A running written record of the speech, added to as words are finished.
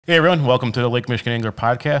Hey everyone, welcome to the Lake Michigan Angler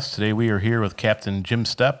Podcast. Today we are here with Captain Jim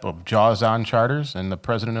Stepp of Jaws On Charters and the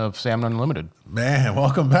president of Salmon Unlimited. Man,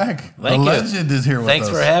 welcome back. Thank you. Legend is here with us. Thanks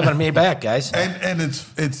for having me back, guys. And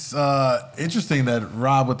it's interesting that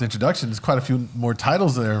Rob, with the introduction, there's quite a few more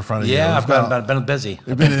titles there in front of you. Yeah, I've been busy.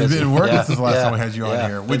 You've been working since the last time we had you on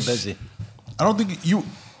here. Which busy. I don't think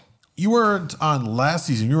you weren't on last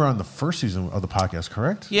season. You were on the first season of the podcast,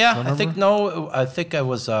 correct? Yeah, I think I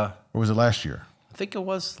was. Or was it last year? I think it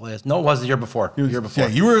was last. No, it was the year before. Yeah,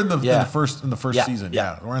 you were in the first season.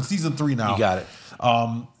 Yeah, we're on season 3 now. You got it.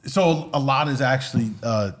 So a lot has actually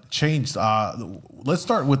changed. Let's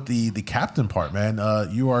start with the captain part, man.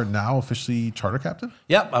 You are now officially charter captain?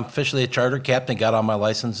 Yep, I'm officially a charter captain. Got all my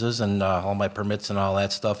licenses and all my permits and all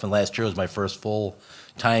that stuff. And last year was my first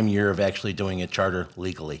full-time year of actually doing a charter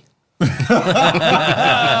legally. All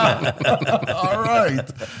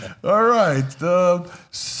right.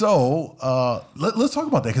 So let's talk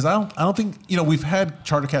about that, because I don't think we've had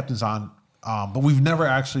charter captains on, but we've never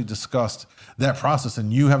actually discussed that process.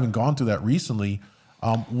 And you haven't gone through that recently.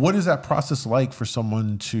 What is that process like for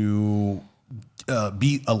someone to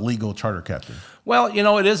be a legal charter captain? Well,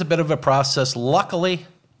 it is a bit of a process. Luckily,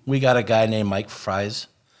 we got a guy named Mike Fries.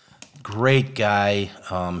 Great guy.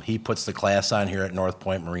 He puts the class on here at North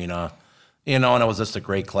Point Marina. And it was just a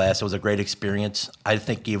great class. It was a great experience. I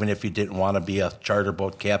think even if you didn't want to be a charter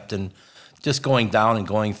boat captain, just going down and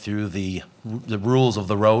going through the rules of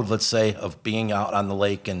the road, let's say, of being out on the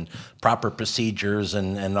lake and proper procedures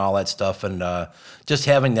and all that stuff, and just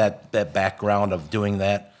having that background of doing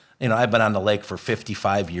that. I've been on the lake for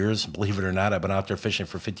 55 years, believe it or not. I've been out there fishing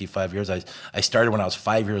for 55 years. I started when I was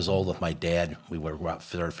 5 years old with my dad. We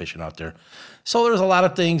started fishing out there. So there's a lot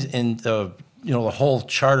of things in the whole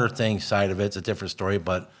charter thing side of it's a different story,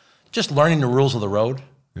 but just learning the rules of the road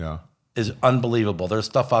is unbelievable. There's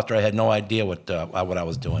stuff out there I had no idea what I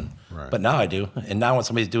was doing, but now I do. And now when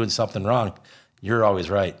somebody's doing something wrong, you're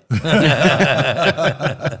always right.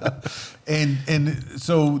 And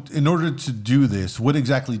so in order to do this, what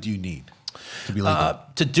exactly do you need to be legal?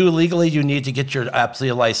 To do legally, you need to get your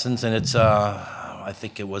absolute license, and it's I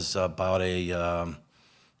think it was about a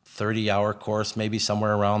 30-hour course, maybe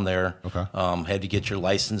somewhere around there. Okay. Had to get your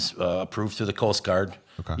license approved through the Coast Guard.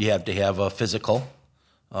 Okay. You have to have a physical.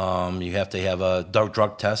 You have to have a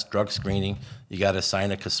drug test, drug screening. You got to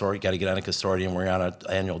sign a consortium. You got to get on a consortium. We're on an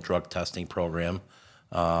annual drug testing program.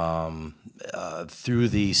 Through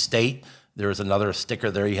the state, there's another sticker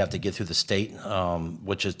there you have to get through the state,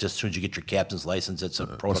 which is just as soon as you get your captain's license, it's a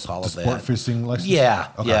protocol of that. Sport fishing license? Yeah,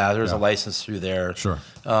 okay. Yeah, there's a license through there. Sure.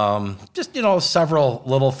 Just, several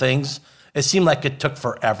little things. It seemed like it took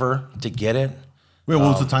forever to get it. Wait, what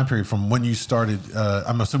was the time period from when you started?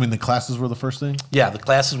 I'm assuming the classes were the first thing? Yeah, the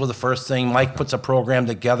classes were the first thing. Mike puts a program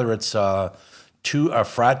together. It's two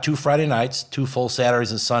Friday nights, 2 full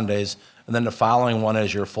Saturdays and Sundays, and then the following one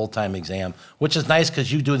is your full-time exam, which is nice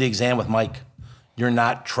because you do the exam with Mike. You're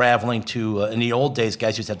not traveling to, in the old days,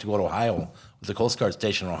 guys used to have to go to Ohio, with the Coast Guard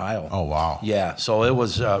station in Ohio. Oh, wow. Yeah, so it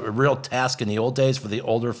was a real task in the old days for the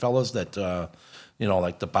older fellows that,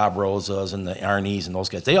 like the Bob Rosas and the Arnies and those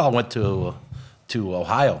guys. They all went to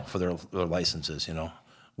Ohio for their licenses,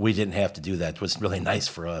 We didn't have to do that. It was really nice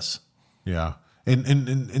for us. Yeah.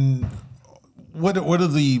 And what are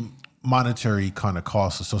the monetary kind of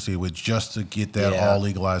costs associated with just to get that all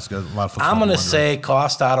legalized? A lot of folks I'm going to say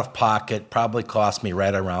cost out of pocket probably cost me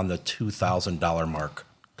right around the $2,000 mark.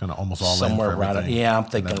 Kind of almost all somewhere around it. Yeah, I'm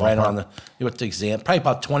thinking right around with the exam, probably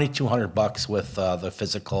about $2,200 with the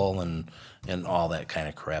physical and all that kind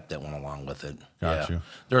of crap that went along with it. Gotcha.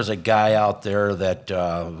 There's a guy out there that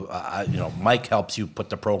Mike helps you put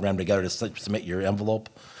the program together to submit your envelope,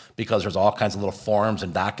 because there's all kinds of little forms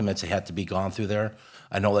and documents that have to be gone through there.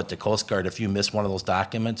 I know that the Coast Guard, if you miss one of those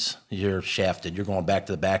documents, you're shafted. You're going back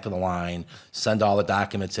to the back of the line, send all the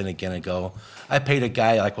documents in again and go. I paid a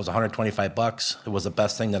guy, it was $125. It was the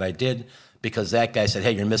best thing that I did, because that guy said,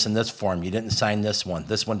 hey, you're missing this form. You didn't sign this one.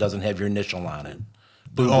 This one doesn't have your initial on it.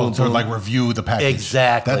 Boom, so like review the package.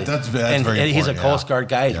 Exactly. That's very important. And he's a Coast Guard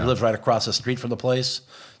guy. He lives right across the street from the place.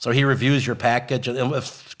 So he reviews your package. And it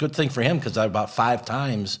was a good thing for him, because about 5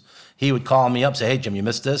 times he would call me up and say, hey, Jim, you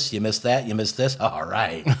missed this, you missed that, you missed this. All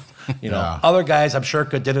right. Other guys I'm sure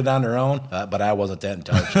did it on their own, but I wasn't that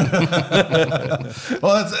intelligent.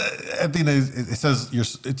 Well, I think it says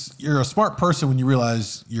you're a smart person when you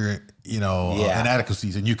realize your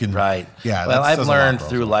inadequacies, and you can. Right. Yeah. Well, I've learned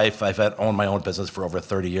through life, I've owned my own business for over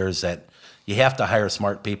 30 years, that you have to hire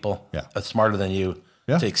smart people, smarter than you,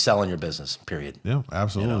 to excel in your business, period. Yeah,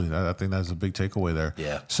 absolutely. I think that's a big takeaway there.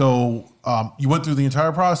 Yeah. So you went through the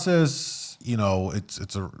entire process.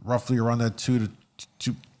 It's roughly around that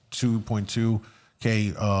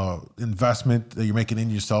 2.2K investment that you're making in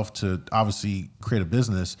yourself to obviously create a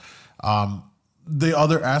business. The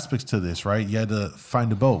other aspects to this, right? You had to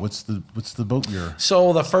find a boat. What's the boat you're?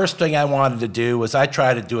 So the first thing I wanted to do was I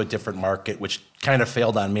tried to do a different market, which kind of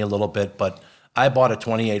failed on me a little bit, but I bought a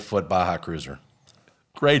 28-foot Baja Cruiser.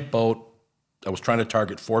 Great boat. I was trying to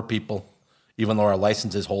target 4 people, even though our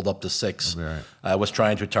licenses hold up to 6. Right. I was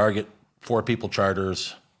trying to target 4 people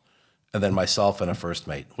charters, and then myself and a first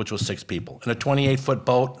mate, which was 6 people. In a 28-foot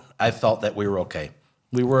boat, I felt that we were okay.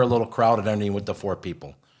 We were a little crowded underneath with the 4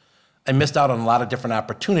 people. I missed out on a lot of different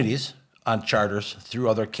opportunities on charters through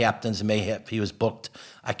other captains. He was booked.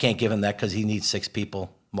 I can't give him that because he needs 6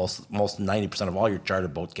 people. Most 90% of all your charter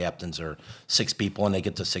boat captains are 6 people, and they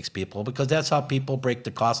get to 6 people because that's how people break the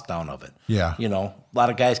cost down of it. Yeah. You know, a lot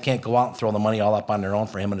of guys can't go out and throw the money all up on their own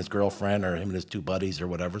for him and his girlfriend or him and his 2 buddies or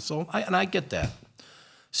whatever. So I get that.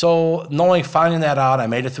 So finding that out, I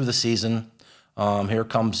made it through the season. Here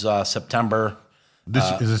comes September.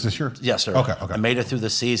 Is this year? Yes, sir. Okay. I made it through the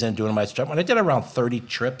season doing my trip. And I did around 30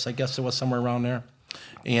 trips, I guess it was somewhere around there,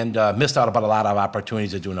 and missed out about a lot of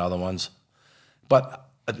opportunities of doing other ones. But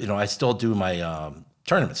you know, I still do my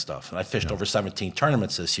tournament stuff, and I fished over 17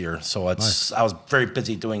 tournaments this year. So I was very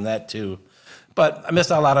busy doing that too. But I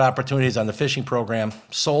missed out a lot of opportunities on the fishing program.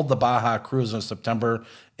 Sold the Baja Cruiser in September,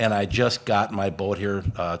 and I just got my boat here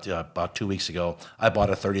about 2 weeks ago. I bought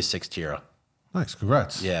a 36 Tierra. Nice,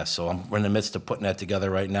 congrats. Yeah, so we're in the midst of putting that together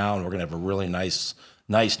right now, and we're gonna have a really nice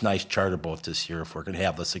charter boat this year. If we're gonna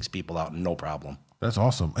have the 6 people out, no problem. That's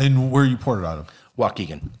awesome. And where are you ported out of?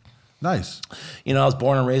 Waukegan. Nice. You know, I was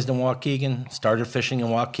born and raised in Waukegan. Started fishing in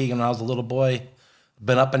Waukegan when I was a little boy.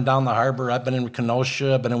 Been up and down the harbor. I've been in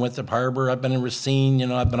Kenosha. I've been in Winthrop Harbor. I've been in Racine. You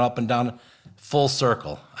know, I've been up and down, full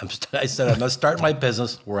circle. I said I'm gonna start my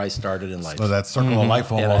business where I started in life. So that circle of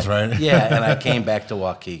life almost, right? Yeah, and I came back to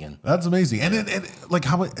Waukegan. That's amazing. And like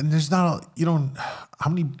how many? And there's not how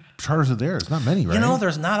many charters are there? It's not many, right? You know,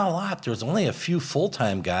 there's not a lot. There's only a few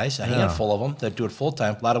full-time guys, a handful of them that do it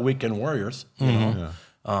full-time. A lot of weekend warriors. You know,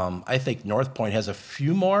 I think North Point has a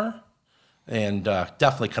few more. And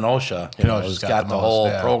definitely Kenosha, has got the whole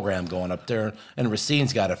program going up there. And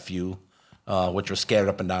Racine's got a few, which are scattered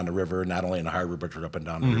up and down the river, not only in the harbor, but up and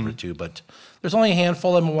down the river too. But there's only a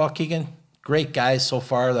handful of them in Waukegan. Great guys so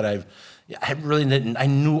far that I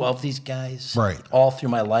knew of these guys all through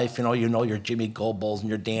my life. You know your Jimmy Goldbulls and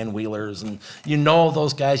your Dan Wheelers, and you know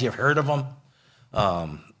those guys. You've heard of them.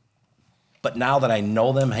 But now that I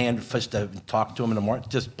know them, hand-fished to talk to them in the morning,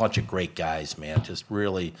 just a bunch of great guys, man. Just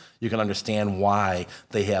really, you can understand why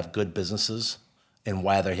they have good businesses and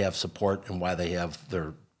why they have support and why they have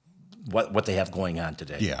what they have going on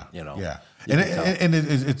today. Yeah, you know. Yeah, and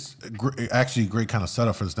it's actually a great kind of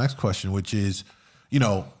setup for this next question, which is, you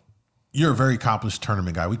know, you're a very accomplished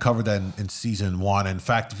tournament guy. We covered that in season 1. In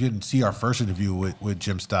fact, if you didn't see our first interview with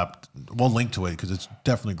Jim Stepp, we'll link to it because it's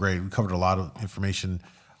definitely great. We covered a lot of information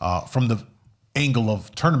from the angle of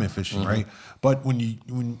tournament fishing, right? But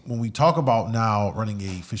when we talk about now running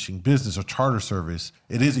a fishing business or charter service,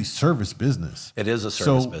 it is a service business. It is a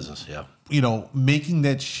service business, yeah. You know, making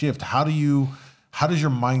that shift, how does your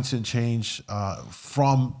mindset change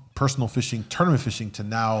from personal fishing, tournament fishing, to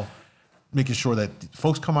now making sure that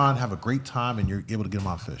folks come on, have a great time, and you're able to get them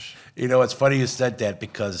on fish? You know, it's funny you said that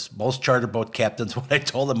because most charter boat captains, when I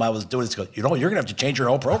told them I was doing this, go, you know, you're going to have to change your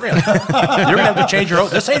whole program. You're going to have to change your whole.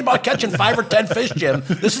 This ain't about catching 5 or 10 fish, Jim.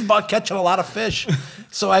 This is about catching a lot of fish.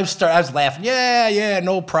 So I was laughing. Yeah,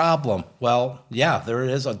 no problem. Well, yeah, there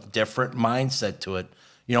is a different mindset to it.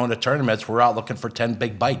 You know, in the tournaments, we're out looking for 10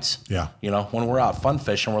 big bites. Yeah. You know, when we're out fun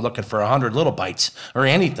fishing, we're looking for 100 little bites or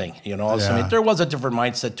anything, you know. Yeah. So, I mean, there was a different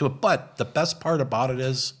mindset to it. But the best part about it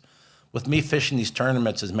is, with me fishing these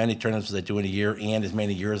tournaments, as many tournaments as I do in a year and as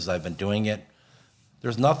many years as I've been doing it,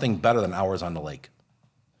 there's nothing better than hours on the lake.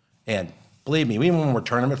 And believe me, even when we're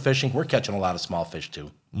tournament fishing, we're catching a lot of small fish too,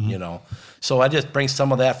 you know. So I just bring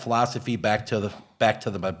some of that philosophy back to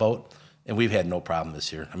my boat. And we've had no problem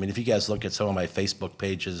this year. I mean, if you guys look at some of my Facebook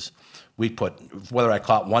pages, we put, whether I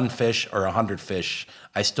caught 1 fish or 100 fish,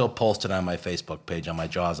 I still post it on my Facebook page, on my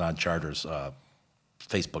Jaws on Charters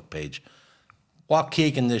Facebook page.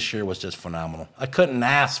 Waukegan this year was just phenomenal. I couldn't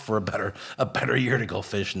ask for a better year to go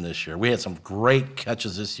fishing this year. We had some great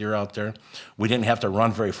catches this year out there. We didn't have to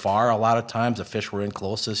run very far a lot of times. The fish were in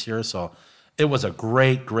close this year, so it was a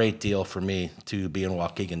great deal for me to be in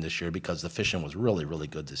Waukegan this year because the fishing was really, really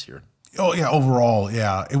good this year. Oh yeah, overall,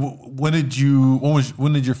 yeah. When did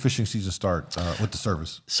your fishing season start with the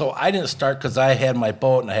service? So I didn't start because I had my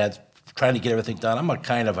boat and I had trying to get everything done. I'm a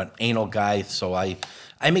kind of an anal guy, so I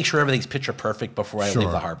I make sure everything's picture perfect before I Sure.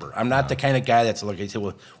 leave the harbor. I'm not the kind of guy that's looking.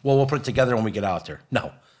 Well, we'll put it together when we get out there.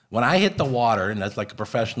 No. When I hit the water, and that's like a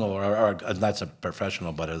professional, or not a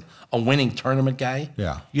professional, but a winning tournament guy,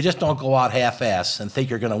 Yeah. you just don't go out half-ass and think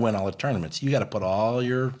you're going to win all the tournaments. You got to put all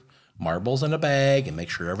your marbles in a bag and make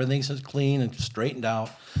sure everything's clean and straightened out.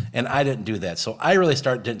 And I didn't do that. So I really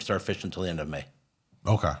didn't start fishing until the end of May.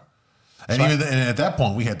 Okay. And and at that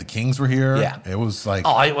point, we had the Kings were here. Yeah. It was like,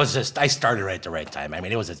 Oh, it was just, I started right at the right time. I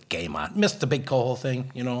mean, it was a game on. Missed the big Coho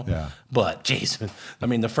thing, you know? Yeah. But, geez, I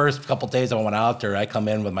mean, the first couple days I went out there, I come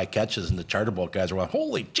in with my catches, and the charter boat guys were going,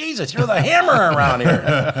 holy Jesus, you're the hammer around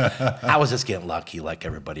here. I was just getting lucky like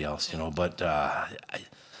everybody else, you know? But,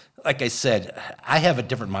 like I said, I have a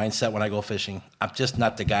different mindset when I go fishing. I'm just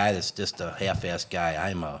not the guy that's just a half-assed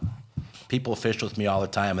guy. People fish with me all the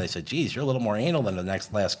time, and they say, geez, you're a little more anal than the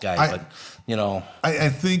last guy. But, you know. I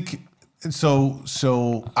think, so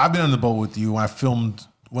I've been on the boat with you when I filmed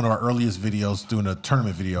one of our earliest videos doing a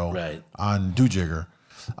tournament video on Dew Jigger.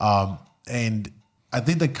 And I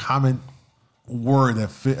think the common word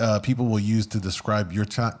that people will use to describe your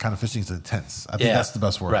kind of fishing is intense. I think that's the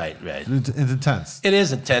best word. Right. It's intense. It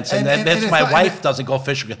is intense, and that's my wife doesn't go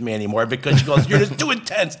fishing with me anymore because she goes, "You're just too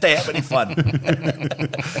intense to have any fun."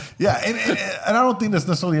 Yeah, and I don't think that's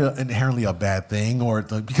necessarily inherently a bad thing, or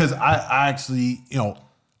because I actually, you know,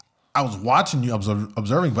 I was watching you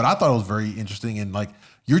observing, but I thought it was very interesting, and like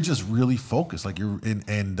you're just really focused, like you're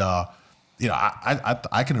you know,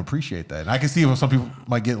 I can appreciate that. And I can see when some people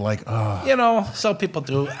might get like, oh. You know, some people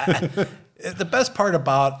do. The best part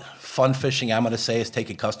about fun fishing, I'm going to say, is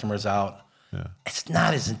taking customers out. Yeah. It's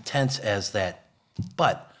not as intense as that,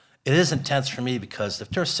 but it is intense for me because if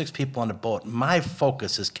there's 6 people on the boat, my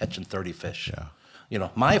focus is catching 30 fish. Yeah. You know,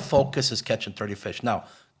 my focus is catching 30 fish. Now,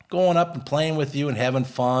 going up and playing with you and having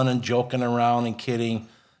fun and joking around and kidding,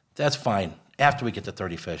 that's fine after we get to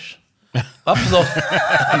 30 fish. Up to those,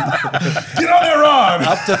 get on your rod.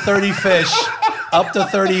 Up to 30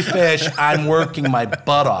 fish, I'm working my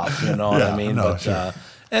butt off. You know what I mean? No, but sure.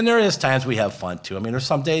 And there is times we have fun too. I mean, there's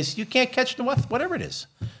some days you can't catch whatever it is.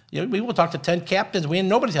 You know, we will talk to 10 captains.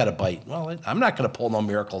 Nobody's had a bite. Well, I'm not going to pull no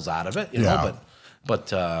miracles out of it. You know,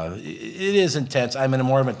 but it is intense. I'm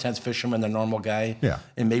more of an intense fisherman than a normal guy. Yeah,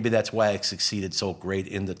 and maybe that's why I succeeded so great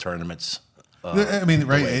in the tournaments. I mean,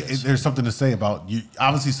 right? There's something to say about you.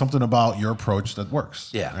 Obviously, something about your approach that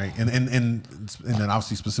works. Yeah. Right. And then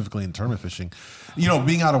obviously specifically in tournament fishing, you know,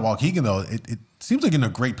 being out of Waukegan though, it seems like in a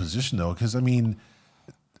great position though, because I mean,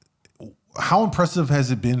 how impressive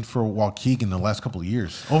has it been for Waukegan the last couple of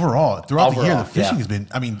years overall? Throughout the year, the fishing has been.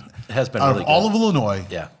 I mean, it has been out really of all of Illinois.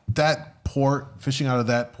 Yeah. That port, fishing out of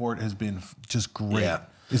that port has been just great. Yeah.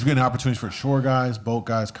 It's been an opportunity for shore guys, boat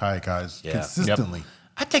guys, kayak guys, consistently. Yep.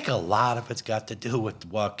 I think a lot of it's got to do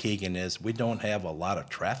with Waukegan is we don't have a lot of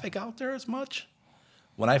traffic out there as much.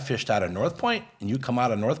 When I fished out of North Point, and you come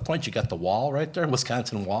out of North Point, you got the wall right there,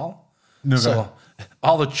 Wisconsin Wall. Okay. So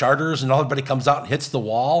all the charters and everybody comes out and hits the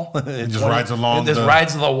wall. It just rides along. It just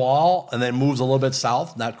rides the wall and then moves a little bit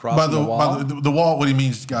south, not crossing the wall. The wall, what he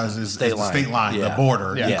means, guys, is the state line, the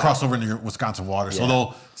border. Yeah. You cross over into your Wisconsin water. So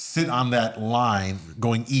they'll sit on that line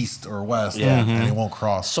going east or west, and it won't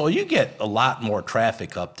cross. So you get a lot more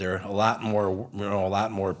traffic up there, a lot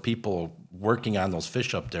more people working on those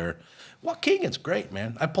fish up there. Waukegan's great,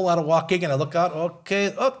 man. I pull out of Waukegan, I look out,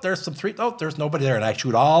 okay, there's there's nobody there, and I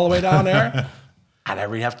shoot all the way down there. I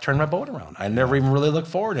never even have to turn my boat around. I never even really look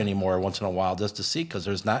forward anymore once in a while just to see, because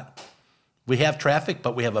we have traffic,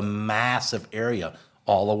 but we have a massive area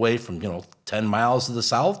all the way from, 10 miles to the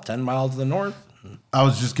south, 10 miles to the north. I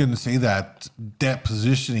was just going to say that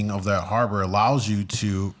positioning of that harbor allows you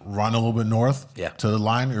to run a little bit north to the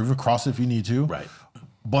line, or even cross it if you need to. Right.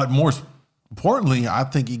 But more importantly, I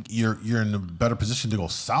think you're in a better position to go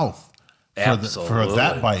south for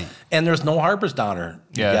that bite. And there's no harbors down there.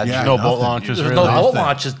 Yeah, no boat launches. There's no boat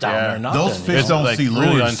launches down there. Nothing. Those fish don't see lures.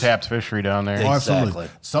 Really untapped fishery down there. Oh, absolutely.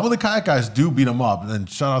 Some of the kayak guys do beat them up. And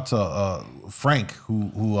shout out to Frank,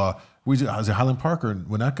 who is it Highland Park or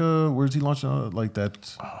Winnetka? Where's he launching like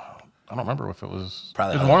that? I don't remember if it was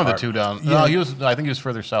probably one of the two down. Yeah. No, I think he was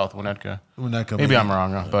further south, Winnetka. Maybe I'm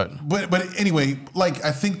wrong, but anyway, like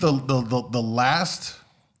I think the last,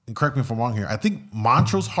 and correct me if I'm wrong here, I think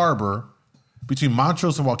Montrose Harbor, between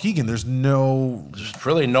Montrose and Waukegan, there's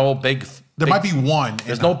really no big. There might be one.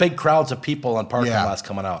 There's no big crowds of people on parking lots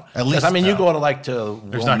coming out. At least, you go to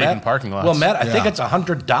there's not even parking lots. Wilmette, I think it's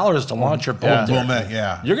 $100 to launch your boat there.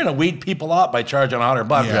 Wilmette, you're gonna weed people out by charging $100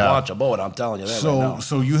 to launch a boat. I'm telling you that right now.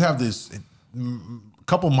 So you have this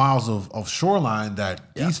couple miles of shoreline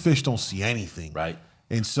that these fish don't see anything. Right.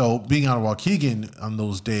 And so being out of Waukegan on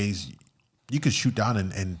those days, you could shoot down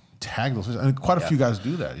and tag those fish. I mean, quite a few guys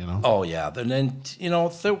do that, you know. Oh yeah, and then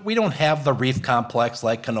we don't have the reef complex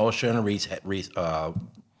like Kenosha and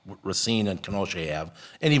Racine and Kenosha have,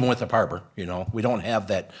 and even with the harbor, we don't have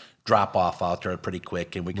that drop off out there pretty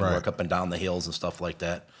quick, and we can work up and down the hills and stuff like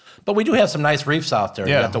that. But we do have some nice reefs out there.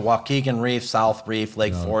 Yeah. You got the Waukegan Reef, South Reef,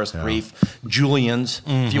 Lake Forest Reef, Julian's.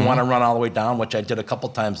 If you want to run all the way down, which I did a couple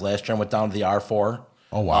times last year, I went down to the R4.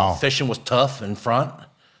 Oh wow, fishing was tough in front.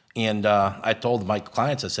 And I told my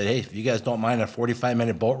clients, I said, hey, if you guys don't mind a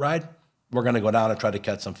 45-minute boat ride, we're going to go down and try to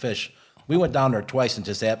catch some fish. We went down there twice and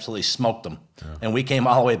just absolutely smoked them. Yeah. And we came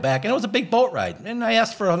all the way back, and it was a big boat ride. And I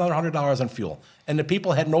asked for another $100 on fuel. And the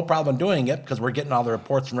people had no problem doing it because we're getting all the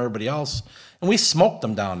reports from everybody else. And we smoked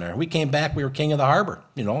them down there. We came back, we were king of the harbor,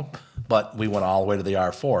 But we went all the way to the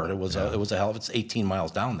R4. It was a hell of it's 18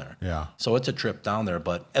 miles down there. Yeah. So it's a trip down there.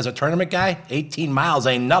 But as a tournament guy, 18 miles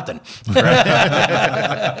ain't nothing.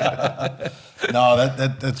 No,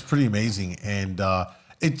 that's pretty amazing. And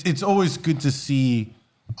it's always good to see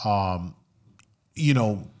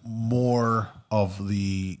more of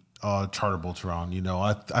the charter boats around.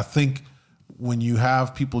 I think when you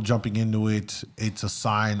have people jumping into it, it's a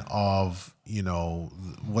sign of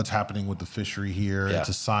what's happening with the fishery here. Yeah. It's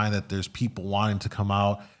a sign that there's people wanting to come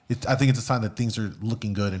out. I think it's a sign that things are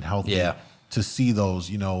looking good and healthy. Yeah. To see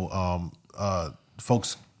those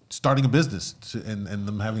folks starting a business and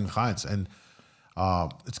them having clients, and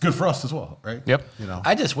it's good for us as well, right? Yep.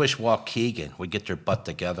 I just wish Waukegan would get their butt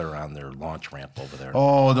together on their launch ramp over there.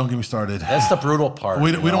 Oh, don't get me started. That's the brutal part.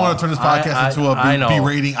 We don't want to turn this podcast into a B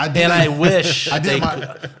rating. I wish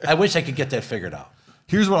I wish I could get that figured out.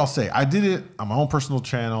 Here's what I'll say. I did it on my own personal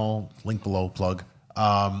channel, link below, plug,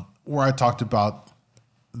 where I talked about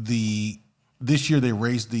this year they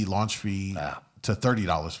raised the launch fee to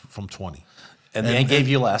 $30 from $20, and they gave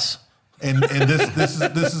you less. And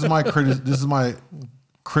this is my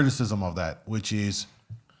criticism of that, which is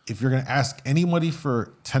if you're going to ask anybody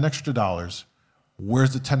for $10 extra,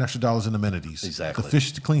 where's the $10 extra in amenities? Exactly. The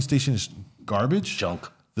fish to clean station is garbage, junk.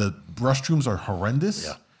 The restrooms are horrendous.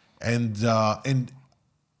 Yeah. And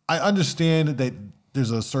I understand that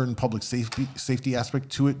there's a certain public safety aspect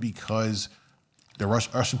to it because they're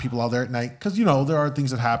rushing people out there at night. Because there are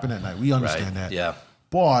things that happen at night. We understand that. Yeah.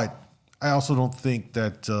 But I also don't think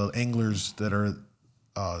that anglers that are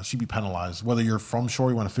should be penalized. Whether you're from shore,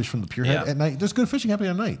 you want to fish from the pier head at night. There's good fishing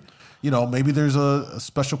happening at night. Maybe there's a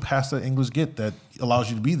special pass that anglers get that allows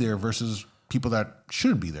you to be there versus people that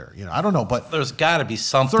shouldn't be there. I don't know, but there's got to be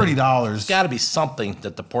something. $30. There's got to be something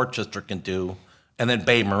that the Port District can do, and then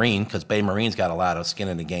Bay Marine, because Bay Marine's got a lot of skin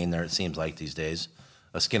in the game there. It seems like these days,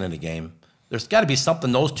 a skin in the game. There's got to be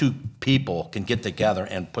something those two people can get together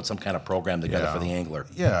and put some kind of program together for the angler.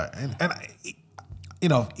 Yeah, and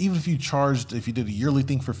even if you did a yearly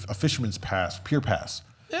thing for a fisherman's pass, pier pass,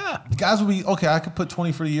 the guys would be okay. I could put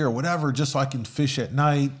 20 for the year or whatever, just so I can fish at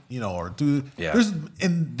night, or do. Yeah.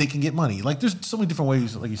 And they can get money. Like there's so many different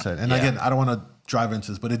ways, like you said. And again, I don't want to drive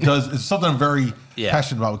into this, but it's something I'm very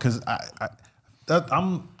passionate about because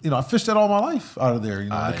I fished that all my life out of there, in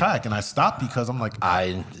the kayak, and I stopped because I'm like,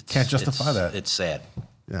 I can't justify that. It's sad.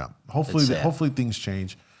 Yeah. Hopefully things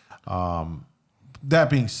change. That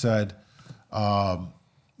being said, well,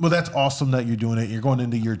 that's awesome that you're doing it. You're going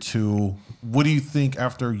into year 2. What do you think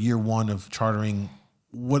after year 1 of chartering?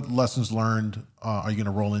 What lessons learned are you going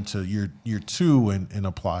to roll into year 2 and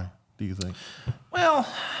apply, do you think?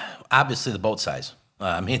 Well, obviously the boat size.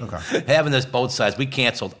 Having this boat size, we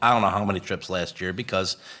canceled I don't know how many trips last year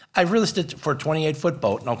because I really stood for a 28-foot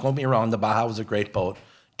boat. Don't get me wrong, the Baja was a great boat.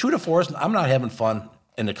 2 to 4s, I'm not having fun,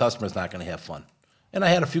 and the customer's not going to have fun. And I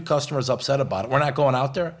had a few customers upset about it. We're not going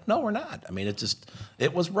out there? No, we're not.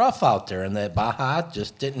 It was rough out there, and the Baja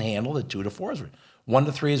just didn't handle the 2 to 4s. 1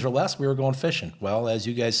 to 3s or less, we were going fishing. Well, as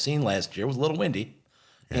you guys seen last year, it was a little windy.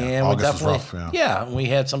 Yeah, and August was rough, we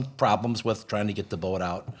had some problems with trying to get the boat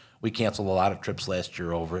out. We canceled a lot of trips last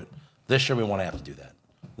year over it. This year, we won't have to do that.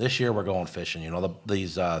 This year, we're going fishing.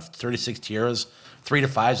 These 36 tiers, 3 to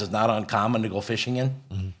 5s is not uncommon to go fishing in.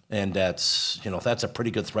 Mm-hmm. And that's a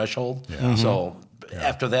pretty good threshold. Yeah. Mm-hmm. So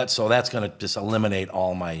after that, that's going to just eliminate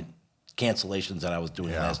all my cancellations that I was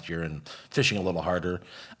doing last year and fishing a little harder.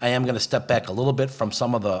 I am going to step back a little bit from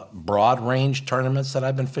some of the broad range tournaments that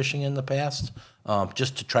I've been fishing in the past,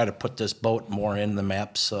 just to try to put this boat more in the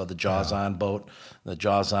maps, the Jaws On boat, the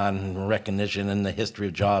Jaws On recognition and the history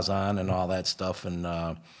of Jaws On and all that stuff,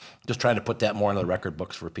 and just trying to put that more in the record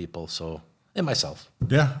books for people. So, and myself.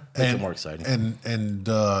 Yeah. Make it more exciting. And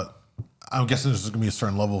I'm guessing there's going to be a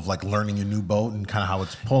certain level of like learning a new boat and kind of how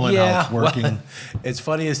it's pulling, how it's working. Well, it's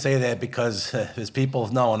funny you say that because as people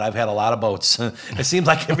know, and I've had a lot of boats. It seems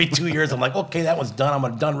like every 2 years I'm like, okay, that one's done.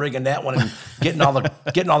 I'm done rigging that one and getting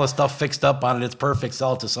all the stuff fixed up on it. It's perfect.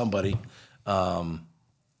 Sell it to somebody.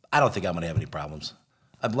 I don't think I'm going to have any problems.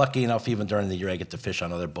 I'm lucky enough, even during the year, I get to fish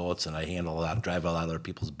on other boats, and I drive a lot of other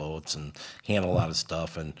people's boats, and handle a lot of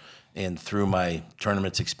stuff. And through my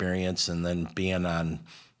tournaments experience, and then being on,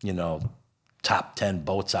 top 10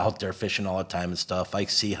 boats out there fishing all the time and stuff, I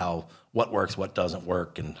see what works, what doesn't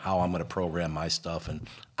work, and how I'm going to program my stuff. And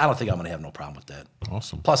I don't think I'm going to have no problem with that.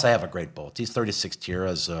 Awesome. Plus, I have a great boat. These 36 tier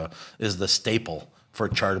is the staple for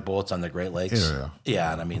charter boats on the Great Lakes.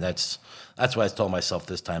 Yeah, and I mean that's why I told myself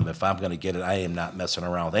this time, if I'm going to get it, I am not messing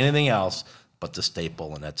around with anything else but the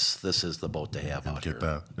staple, and this is the boat to have out here.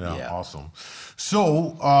 That. Yeah, awesome.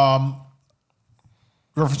 So,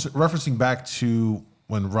 referencing back to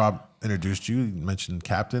when Rob introduced you, he mentioned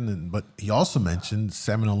captain, but he also mentioned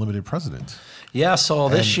Salmon Unlimited president. Yeah, so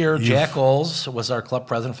this year, Jack Oles was our club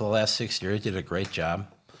president for the last 6 years. He did a great job.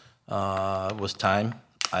 It was time.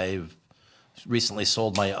 I've recently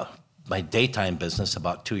sold my daytime business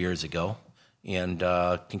about 2 years ago, and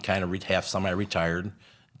can kind of have some. I retired.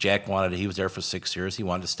 Jack he was there for 6 years. He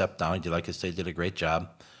wanted to step down. He did, like I said, did a great job.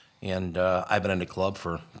 And I've been in the club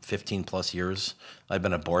for 15 plus years. I've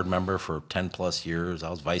been a board member for 10 plus years. I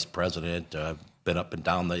was vice president. Been up and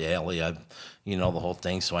down the alley. I've, the whole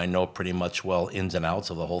thing. So I know pretty much well ins and outs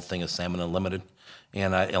of the whole thing of Salmon Unlimited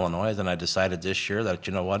in Illinois. Then I decided this year that,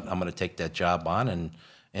 I'm going to take that job on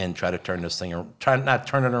and try to turn this thing, not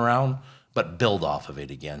turn it around, but build off of it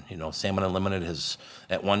again. Salmon Unlimited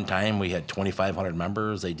at one time, we had 2,500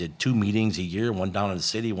 members. They did 2 meetings a year, one down in the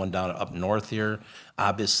city, one down up north here.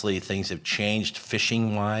 Obviously, things have changed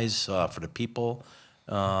fishing-wise for the people.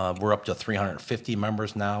 We're up to 350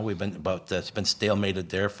 members now. It's been stalemated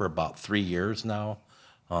there for about 3 years now.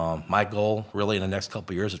 My goal, really, in the next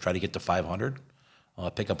couple of years, is try to get to 500.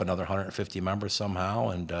 Pick up another 150 members somehow,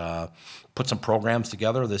 and put some programs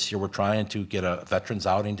together. This year we're trying to get a veterans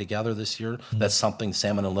outing together this year. That's something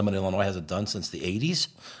Salmon Unlimited Illinois hasn't done since the 80s,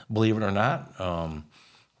 believe it or not.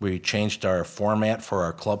 We changed our format for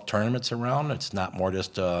our club tournaments around. It's not more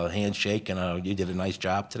just a handshake and you did a nice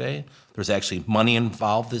job today. There's actually money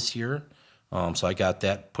involved this year. So I got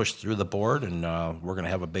that pushed through the board, and we're going to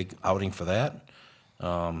have a big outing for that.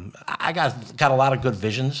 I got a lot of good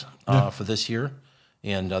visions for this year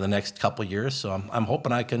and the next couple of years. So I'm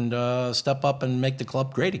hoping I can step up and make the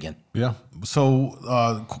club great again. Yeah. So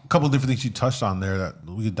a couple of different things you touched on there that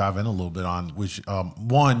we could dive in a little bit on, which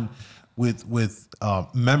one, with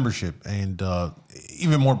membership, and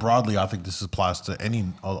even more broadly, I think this applies to any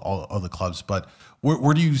all other clubs, but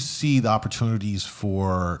where do you see the opportunities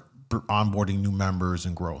for onboarding new members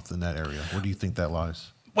and growth in that area? Where do you think that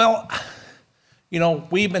lies? Well,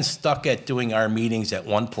 we've been stuck at doing our meetings at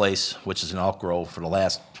one place, which is in Elk Grove, for the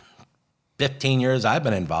last 15 years I've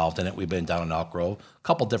been involved in it. We've been down in Elk Grove, a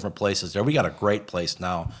couple different places there. We got a great place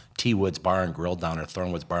now, T Woods Bar and Grill down there,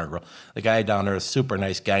 Thornwoods Bar and Grill. The guy down there is a super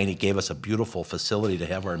nice guy, and he gave us a beautiful facility to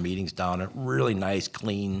have our meetings down there. Really nice,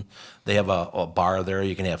 clean. They have a bar there.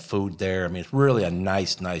 You can have food there. I mean, it's really a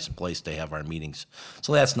nice place to have our meetings.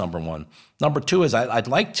 So that's number one. Number two is I'd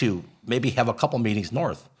like to maybe have a couple meetings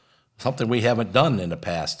north, something we haven't done in the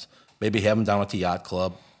past. Maybe have them down at the yacht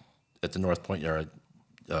club at the North Point,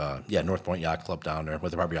 North Point Yacht Club down there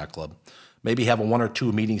with the Harbor Yacht Club. Maybe have 1 or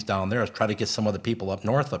 2 meetings down there. Try to get some of the people up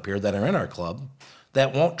north up here that are in our club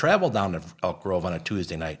that won't travel down to Elk Grove on a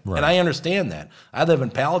Tuesday night. Right. And I understand that. I live in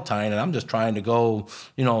Palatine, and I'm just trying to go,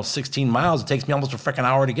 16 miles. It takes me almost a freaking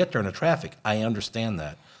hour to get there in the traffic. I understand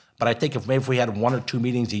that. But I think if we had 1 or 2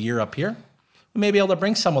 meetings a year up here, we may be able to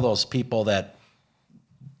bring some of those people that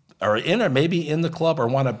are in or maybe in the club or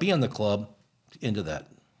want to be in the club into that.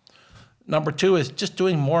 Number two is just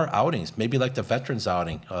doing more outings, maybe like the veterans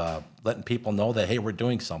outing, letting people know that, hey, we're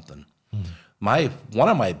doing something. One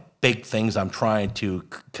of my big things I'm trying to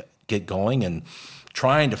get going and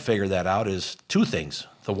trying to figure that out is 2 things: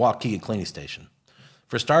 the Waukegan cleaning station.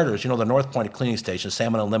 For starters, the North Point cleaning station,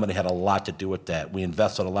 Salmon Unlimited had a lot to do with that. We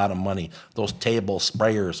invested a lot of money. Those tables,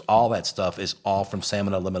 sprayers, all that stuff is all from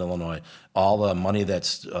Salmon Unlimited Illinois. All the money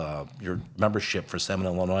that's your membership for Salmon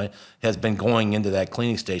Illinois has been going into that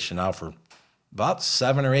cleaning station now for about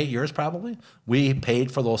 7 or 8 years probably. We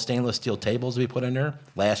paid for those stainless steel tables we put in there.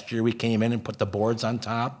 Last year we came in and put the boards on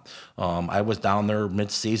top. I was down there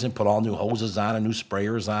mid-season, put all new hoses on and new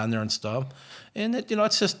sprayers on there and stuff. And it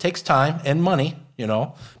just takes time and money,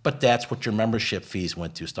 but that's what your membership fees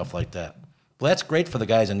went to, stuff like that. Well, that's great for the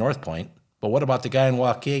guys in North Point, but what about the guy in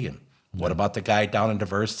Waukegan? What about the guy down in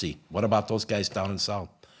Diversity? What about those guys down in South?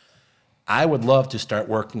 I would love to start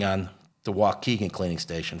working on the Waukegan cleaning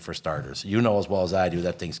station for starters. You know as well as I do,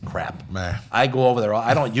 that thing's crap. Man. I go over there.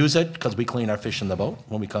 I don't use it because we clean our fish in the boat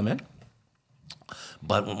when we come in.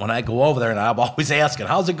 But when I go over there, and I'm always asking,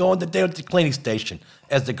 how's it going today at the cleaning station?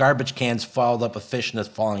 As the garbage cans fouled up with fish and it's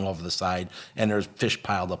falling over the side, and there's fish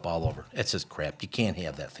piled up all over. It's just crap. You can't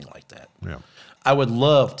have that thing like that. Yeah. I would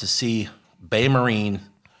love to see Bay Marine,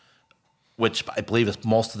 which I believe is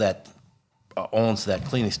most of that owns that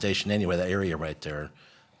cleaning station anyway, that area right there.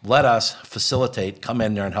 Let us facilitate, come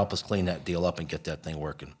in there and help us clean that deal up and get that thing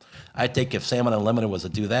working. I think if Salmon Unlimited was to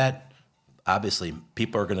do that, obviously,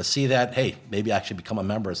 people are going to see that. Hey, maybe I should become a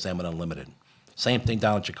member of Salmon Unlimited. Same thing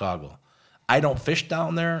down in Chicago. I don't fish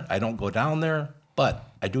down there. I don't go down there,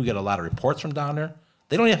 but I do get a lot of reports from down there.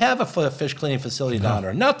 They don't even have a fish cleaning facility down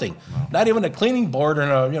there. Nothing. No. Not even a cleaning board or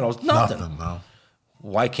nothing. Nothing, no.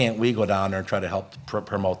 Why can't we go down there and try to help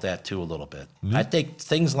promote that too a little bit? I think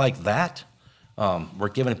things like that, we're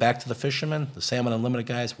giving it back to the fishermen, the Salmon Unlimited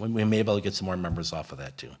guys. We may be able to get some more members off of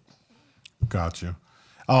that too. Got you.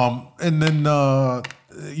 And then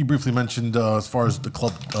you briefly mentioned as far as the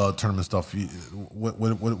club tournament stuff. What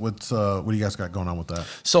do you guys got going on with that?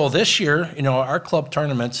 So this year, our club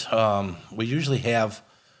tournaments, we usually have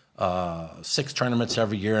 6 tournaments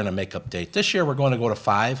every year and a makeup date. This year we're going to go to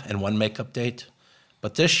 5 and 1 makeup date,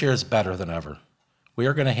 but this year is better than ever. We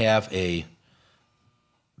are going to have a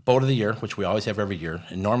boat of the year, which we always have every year,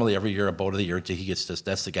 and normally every year a boat of the year, he gets this.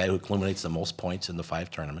 That's the guy who accumulates the most points in the 5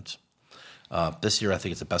 tournaments. This year, I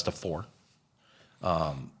think it's a best of 4.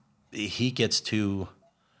 He gets to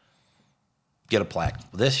get a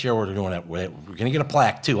plaque. This year, we're doing it. We're going to get a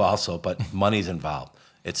plaque too, also, but money's involved.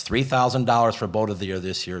 It's $3,000 for boat of the year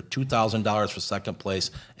this year, $2,000 for second place,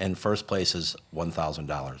 and first place is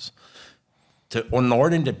 $1,000. In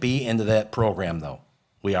order to be into that program, though,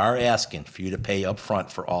 we are asking for you to pay up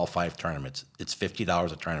front for all 5 tournaments. It's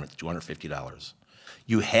 $50 a tournament, $250.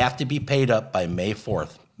 You have to be paid up by May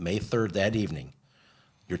 4th. May 3rd that evening,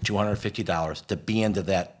 your $250 to be into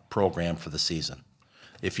that program for the season.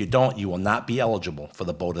 If you don't, you will not be eligible for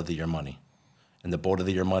the Boat of the Year money. And the Boat of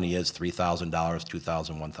the Year money is $3,000,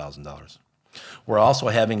 $2,000, $1,000. We're also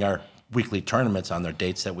having our weekly tournaments on their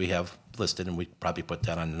dates that we have listed, and we probably put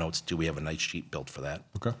that on the notes too. We have a nice sheet built for that.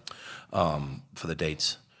 Okay. For the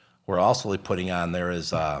dates. We're also putting on there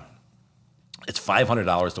is it's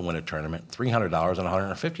 $500 to win a tournament, $300 and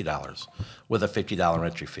 $150 with a $50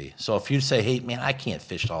 entry fee. So if you say, hey, man, I can't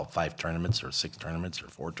fish all 5 tournaments or 6 tournaments or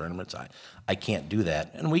 4 tournaments, I can't do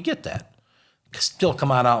that, and we get that. Still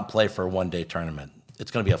come on out and play for a one-day tournament.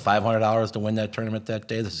 It's going to be a $500 to win that tournament that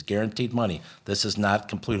day. This is guaranteed money. This is not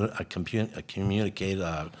communicated,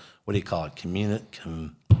 what do you call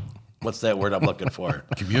it? What's that word I'm looking for?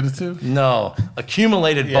 Commutative? No,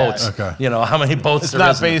 accumulated boats. Okay. How many boats It's there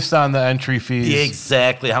not is. based on the entry fees.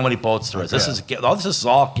 Exactly, how many boats there is. This is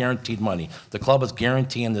all guaranteed money. The club is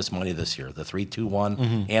guaranteeing this money this year, the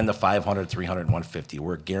 321 and the 500, 300, 150.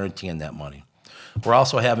 We're guaranteeing that money. We're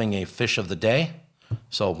also having a fish of the day.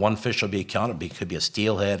 So one fish will be counted. It could be a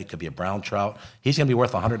steelhead. It could be a brown trout. He's going to be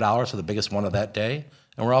worth $100 for the biggest one of that day.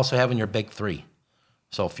 And we're also having your big 3.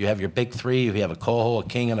 So if you have your big 3, if you have a coho, a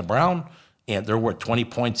king, and a brown, and they're worth 20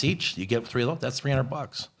 points each, you get 3 of those, that's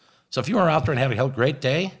 $300. So if you were out there and had a great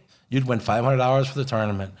day, you'd win $500 for the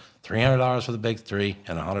tournament, $300 for the big 3,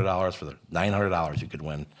 and $100 for the $900 you could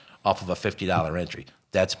win off of a $50 entry.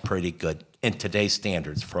 That's pretty good in today's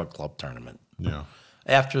standards for a club tournament. Yeah.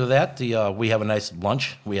 After that, we have a nice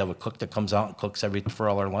lunch. We have a cook that comes out and cooks for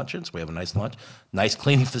all our luncheons. We have a nice lunch. Nice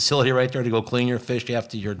cleaning facility right there to go clean your fish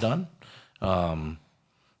after you're done.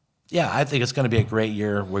 Yeah, I think it's going to be a great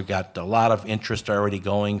year. We've got a lot of interest already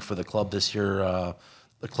going for the club this year,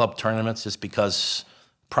 the club tournaments, just because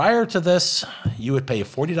prior to this, you would pay a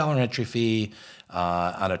 $40 entry fee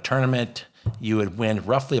on a tournament. You would win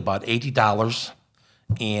roughly about $80.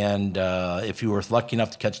 And if you were lucky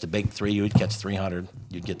enough to catch the big 3, you would catch $300.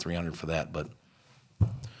 You'd get $300 for that. But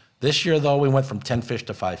this year, though, we went from 10 fish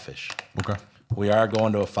to 5 fish. Okay. We are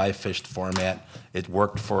going to a 5-fish format. It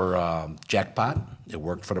worked for Jackpot. It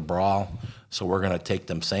worked for the Brawl. So we're going to take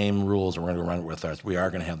them same rules and we're going to run it with ours. We are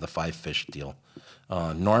going to have the 5-fish deal.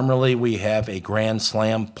 Normally, we have a Grand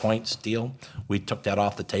Slam points deal. We took that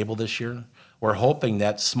off the table this year. We're hoping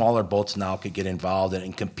that smaller boats now could get involved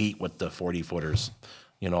and compete with the 40-footers.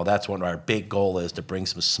 That's what our big goal is, to bring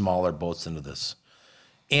some smaller boats into this.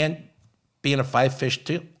 And being a 5-fish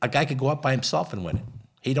too, a guy could go up by himself and win it.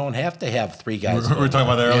 He don't have to have 3 guys. We were talking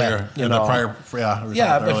about that earlier. Yeah, in the prior, yeah,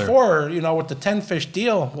 yeah, before, with the 10 fish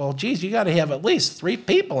deal, well, geez, you got to have at least 3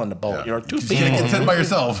 people in the boat, 2 people. You can't get 10 by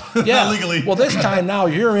yourself. Yeah. Legally. Well, this time now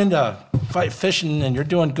you're into fight fishing and you're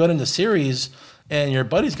doing good in the series, and your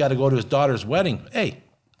buddy's got to go to his daughter's wedding. Hey,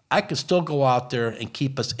 I could still go out there and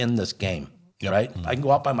keep us in this game, right? I can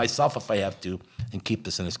go out by myself if I have to and keep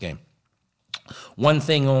this in this game. One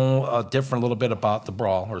thing different a little bit about the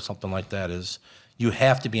brawl or something like that is you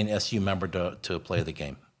have to be an SU member to play the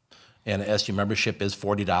game. And SU membership is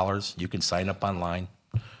 $40. You can sign up online.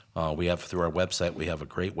 We have through our website, we have a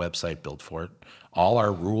great website built for it. All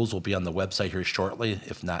our rules will be on the website here shortly.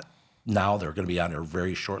 If not now, they're going to be on there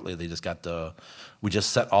very shortly. They just we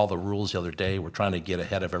just set all the rules the other day. We're trying to get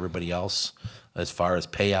ahead of everybody else as far as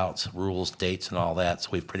payouts, rules, dates, and all that. So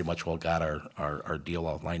we've pretty much well got our deal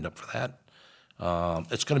all lined up for that.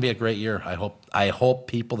 It's going to be a great year. I hope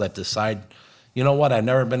people that decide, you know what, I've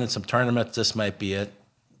never been in some tournaments, this might be it.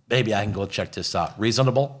 Maybe I can go check this out.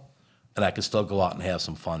 Reasonable, and I can still go out and have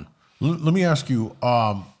some fun. Let me ask you,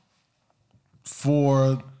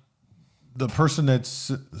 for the person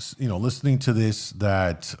that's listening to this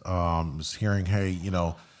that is hearing, hey,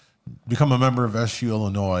 become a member of SU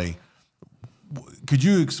Illinois. Could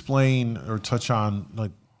you explain or touch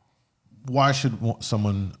on why would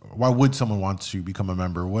someone want to become a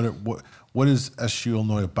member? What is SU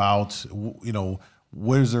Illinois about?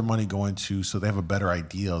 Where is their money going to, so they have a better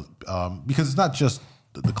idea? Because it's not just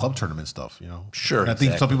the club tournament stuff, Sure. And I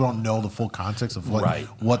think some people don't know the full context of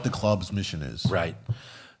what the club's mission is. Right.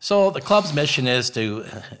 So the club's mission is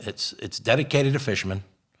it's dedicated to fishermen,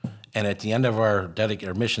 and at the end of our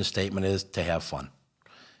mission statement is to have fun.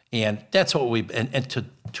 And that's what and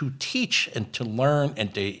to teach and to learn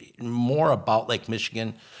and to more about Lake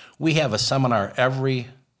Michigan. We have a seminar every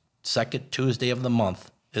second Tuesday of the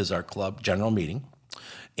month is our club general meeting.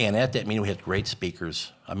 And at that meeting, we had great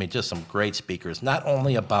speakers. I mean, just some great speakers, not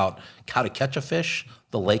only about how to catch a fish,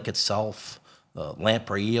 the lake itself, the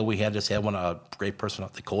lamprey eel. We had one, a great person,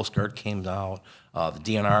 the Coast Guard came out, the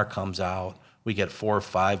DNR comes out. We get 4 or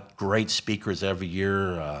 5 great speakers every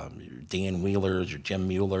year. Dan Wheeler's, your Jim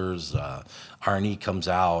Mueller's, Arnie comes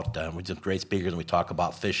out. We do great speakers, and we talk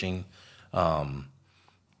about fishing.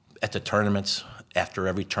 At the tournaments, after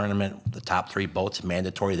every tournament, the top 3 boats,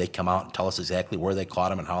 mandatory, they come out and tell us exactly where they caught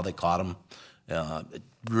them and how they caught them. It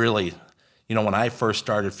really, when I first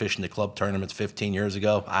started fishing the club tournaments 15 years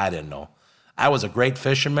ago, I didn't know. I was a great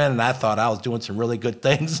fisherman, and I thought I was doing some really good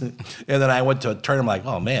things. And then I went to a tournament like,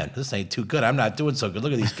 oh, man, this ain't too good. I'm not doing so good.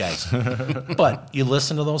 Look at these guys. But you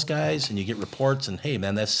listen to those guys, and you get reports, and, hey,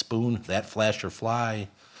 man, that spoon, that flash or fly,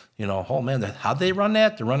 oh, man, how'd they run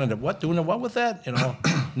that? They're running it what? Doing what with that?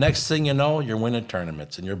 Next thing you know, you're winning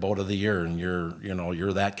tournaments, and you're boat of the year, and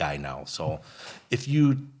you're that guy now. So if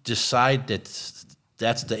you decide that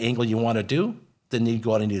that's the angle you want to do, then you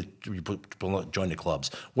go out and you join the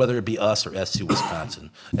clubs, whether it be us or SU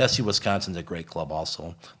Wisconsin. SU Wisconsin's a great club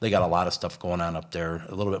also. They got a lot of stuff going on up there,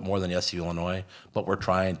 a little bit more than SU Illinois, but we're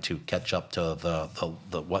trying to catch up to the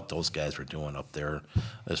what those guys are doing up there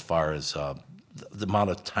as far as the amount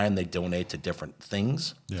of time they donate to different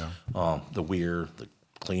things. Yeah. The weir, the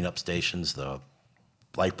cleanup stations, the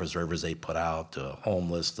life preservers they put out, the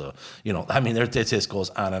homeless, it just goes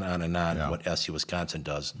on and on and on what SU Wisconsin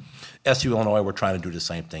does. SU Illinois, we're trying to do the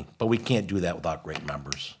same thing, but we can't do that without great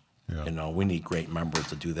members. Yeah. We need great members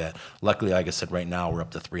to do that. Luckily, like I said, right now we're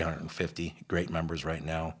up to 350 great members right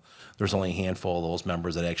now. There's only a handful of those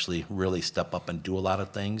members that actually really step up and do a lot of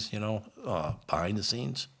things, behind the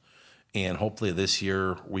scenes. And hopefully this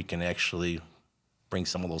year we can actually bring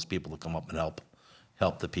some of those people to come up and help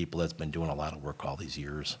the people that's been doing a lot of work all these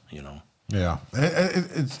years, Yeah,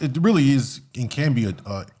 it really is and can be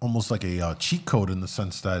almost like a cheat code in the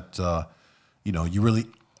sense that, you really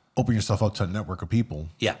open yourself up to a network of people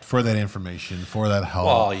for that information, for that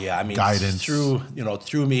help, guidance.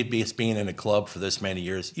 Through me being in a club for this many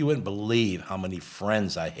years, you wouldn't believe how many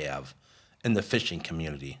friends I have in the fishing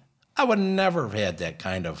community. I would never have had that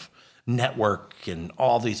kind of network and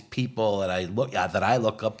all these people that I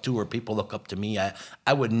look up to or people look up to me. I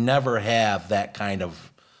would never have that kind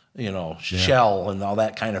of shell and all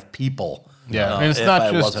that kind of people. Yeah, and it's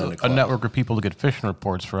not just a network of people to get fishing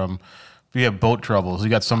reports from. If you have boat troubles, you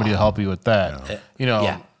got somebody to help you with that. All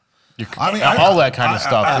that kind of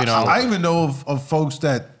stuff. I even know of folks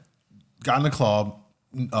that got in the club,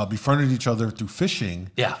 befriended each other through fishing.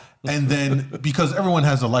 Yeah. And then because everyone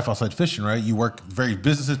has a life outside fishing, right? You work various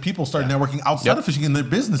businesses. People start networking outside of fishing in their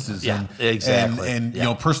businesses. Yeah, exactly. And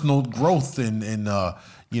personal growth and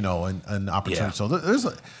opportunity. Yeah. So there's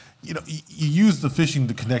you know, you use the fishing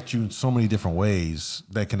to connect you in so many different ways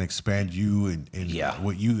that can expand you and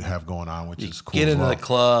what you have going on, which is cool. Get into the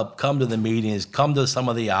club, come to the meetings, come to some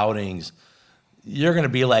of the outings. You're going to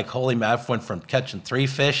be like, holy man, I went from catching 3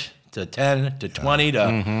 fish to 10 to 20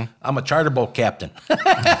 to I'm a charter boat captain. You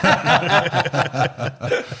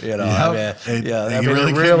know, it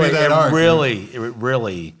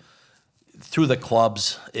really through the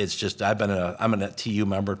clubs, it's just I'm a TU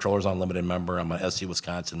member, Trollers Unlimited member. I'm an SC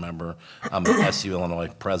Wisconsin member. I'm an SU Illinois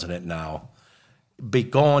president now. Be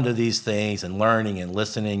going to these things and learning and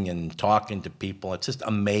listening and talking to people. It's just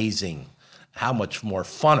amazing how much more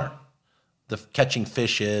funner the catching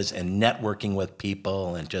fish is and networking with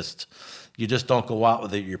people and you just don't go out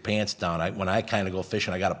with your pants down. When I kind of go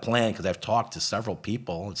fishing, I got a plan because I've talked to several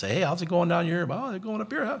people and say, hey, how's it going down here? Oh, they're going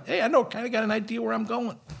up here. Hey, I know, kind of got an idea where I'm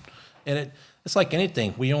going. And it's like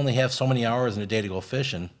anything. We only have so many hours in a day to go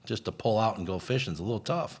fishing. Just to pull out and go fishing is a little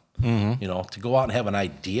tough. You know, to go out and have an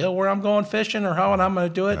idea where I'm going fishing or how I'm going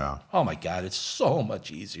to do it. Yeah. Oh my God, it's so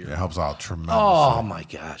much easier. It helps out tremendously. Oh my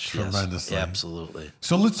gosh, tremendously, yes, absolutely.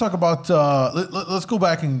 So let's talk about. Let's go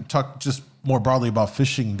back and talk just more broadly about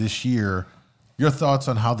fishing this year. Your thoughts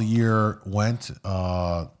on how the year went?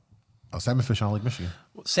 Salmon fishing on Lake Michigan.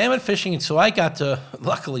 Salmon fishing. So I got to,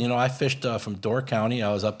 luckily, you know, I fished from Door County.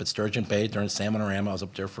 I was up at Sturgeon Bay during Salmonorama. I was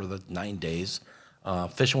up there for the 9 days.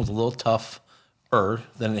 Fishing was a little tougher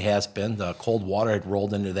than it has been. The cold water had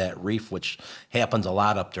rolled into that reef, which happens a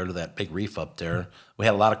lot up there to that big reef up there. We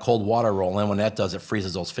had a lot of cold water roll in. When that does, it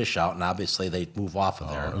freezes those fish out, and obviously they move off of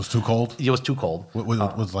there. It was too cold? It was too cold.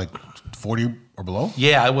 Was like 40 or below?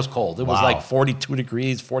 Yeah, it was cold. It was like 42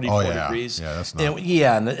 degrees, 44 degrees. Yeah, that's not.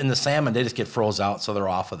 And the salmon, they just get froze out, so they're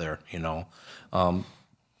off of there, you know.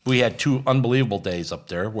 We had 2 unbelievable days up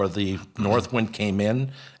there where the north wind came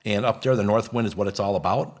in, and up there, the north wind is what it's all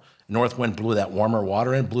about. North wind blew that warmer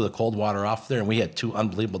water in, blew the cold water off there, and we had 2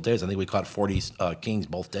 unbelievable days. I think we caught 40 kings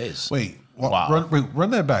both days. Wait,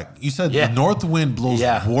 run that back. You said the north wind blows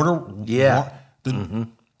water. Yeah,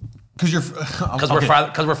 because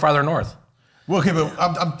we're farther north. Well, okay, but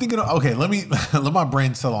I'm thinking. Okay, let my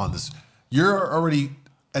brain settle on this. You're already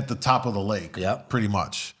at the top of the lake. Pretty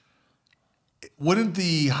much. Wouldn't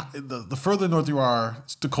the further north you are,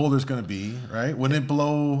 the colder it's going to be, right? Wouldn't it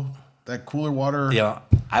blow that cooler water? Yeah,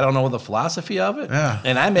 I don't know the philosophy of it,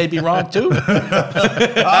 and I may be wrong too. I'm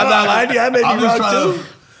not lying to you, I may be wrong too.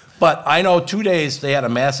 But I know 2 days they had a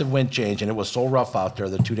massive wind change, and it was so rough out there.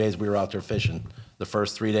 The 2 days we were out there fishing, the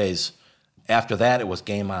first 3 days. After that, it was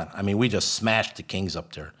game on. I mean, we just smashed the kings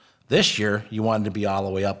up there. This year, you wanted to be all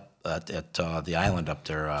the way up at the island up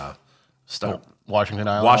there, Washington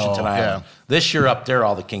Island. Washington Island. Yeah. This year up there,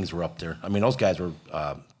 all the kings were up there. I mean, those guys were,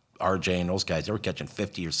 RJ and those guys, they were catching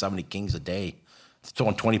 50 or 70 kings a day,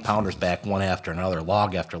 throwing 20-pounders back one after another,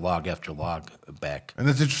 log after log after log back. And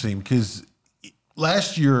that's interesting because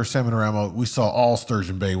last year, Salmonorama, we saw all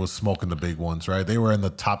Sturgeon Bay was smoking the big ones, right? They were in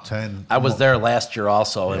the top 10. I was there last year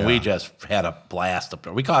also, and we just had a blast up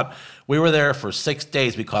there. We were there for 6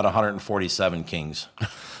 days. We caught 147 kings.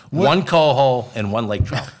 One coho and 1 lake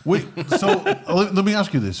trout. Wait, so let me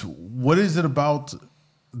ask you this. What is it about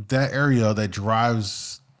that area that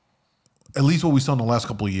drives, at least what we saw in the last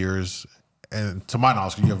couple of years, and to my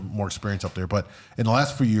knowledge, you have more experience up there, but in the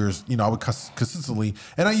last few years, you know, I would consistently,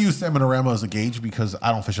 and I use Salmonorama as a gauge because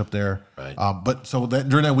I don't fish up there. Right. But so that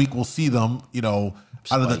during that week, we'll see them, you know,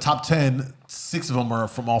 out of the top 10, 6 of them are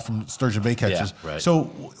from Sturgeon Bay catches. Yeah, right. So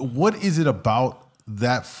what is it about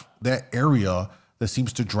that area that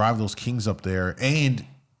seems to drive those kings up there? And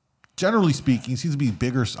generally speaking, seems to be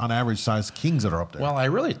bigger on average size kings that are up there. Well, I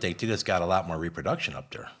really think they just got a lot more reproduction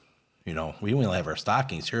up there. You know, we only have our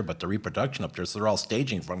stockings here, but the reproduction up there, so they're all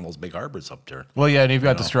staging from those big harbors up there. Well, yeah, and you've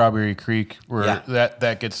got the Strawberry Creek where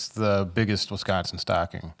that gets the biggest Wisconsin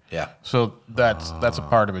stocking. Yeah. So that's a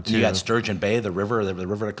part of it too. You got Sturgeon Bay, the river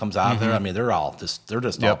that comes out of there. I mean, they're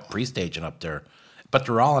just all pre-staging up there. But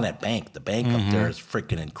they're all on that bank. The bank up there is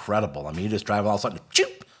freaking incredible. I mean, you just drive all of a sudden,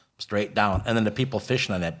 choop, straight down. And then the people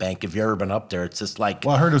fishing on that bank, if you've ever been up there, it's just like...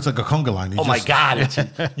 Well, I heard it's like a conga line. My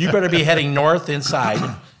God. You better be heading north inside,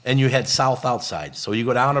 and you head south outside. So you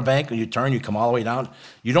go down the bank, and you turn, you come all the way down.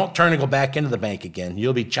 You don't turn and go back into the bank again.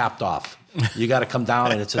 You'll be chopped off. You got to come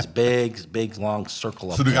down, and it's this big, long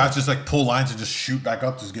circle up So do guys just like pull lines and just shoot back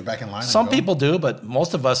up, just get back in line? Some people do, but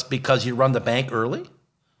most of us, because you run the bank early,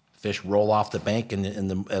 fish roll off the bank in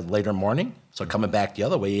the later morning. So coming back the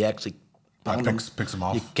other way, you actually picks them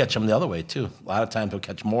off. You catch them the other way too. A lot of times we'll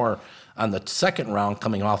catch more on the second round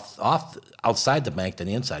coming off outside the bank than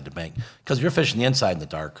the inside the bank. Because you're fishing the inside in the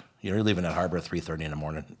dark. You're leaving that harbor at 3:30 in the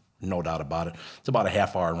morning. no doubt about it. It's about a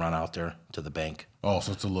half-hour run out there to the bank. Oh,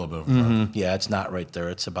 so it's a little bit of a drive. Yeah, it's not right there.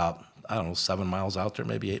 It's about, I don't know, 7 miles out there,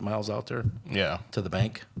 maybe 8 miles out there. Yeah. To the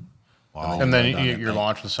bank. Wow. And then you're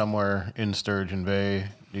launching somewhere in Sturgeon Bay.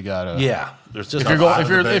 You gotta There's just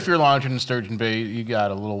if you're launching in Sturgeon Bay, you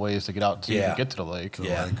got a little ways to get out to get to the lake.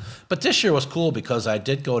 But this year was cool because I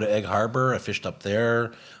did go to Egg Harbor. I fished up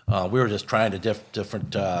there. We were just trying to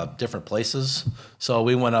different places. So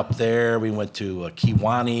we went up there. We went to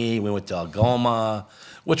Kewanee. We went to Algoma,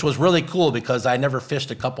 which was really cool because I never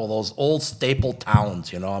fished a couple of those old staple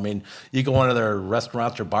towns. You know, I mean, you go into their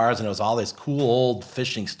restaurants or bars and it was all this cool old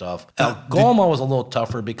fishing stuff. Algoma was a little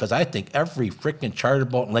tougher because I think every freaking charter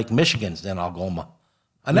boat in Lake Michigan's in Algoma.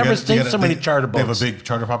 I never seen so many charter boats. They have a big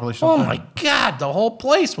charter population. Oh my God, the whole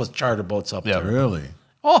place was charter boats up there. Really?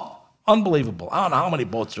 Oh, unbelievable! I don't know how many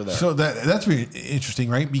boats are there. So that's really interesting,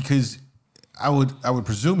 right? Because I would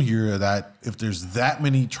presume here that if there's that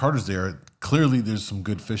many charters there, clearly there's some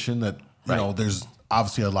good fishing. That you know, there's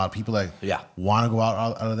obviously a lot of people that want to go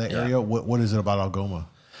out of that area. What is it about Algoma?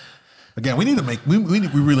 Again, we need to make we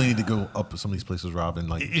really need to go up to some of these places, Rob, and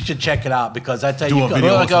like you should check it out because I tell you,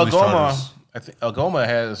 like Algoma. I think Algoma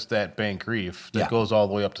has that bank reef that goes all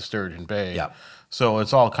the way up to Sturgeon Bay. Yeah. So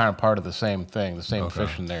it's all kind of part of the same thing, the same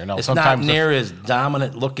fishing there. Now, it's not near as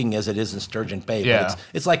dominant looking as it is in Sturgeon Bay. Yeah. But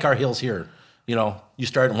it's like our hills here. You know, you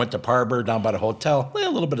start and went to Harbor down by the hotel, a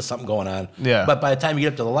little bit of something going on. Yeah. But by the time you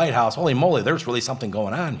get up to the lighthouse, holy moly, there's really something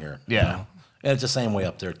going on here. Yeah. You know? And it's the same way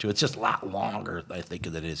up there, too. It's just a lot longer, I think,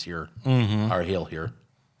 than it is here, our hill here.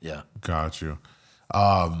 Yeah. Got you.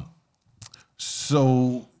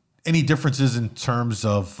 So any differences in terms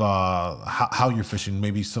of how you're fishing,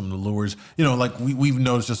 maybe some of the lures? You know, like we've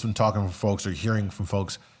noticed just from talking from folks or hearing from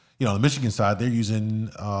folks, you know, on the Michigan side, they're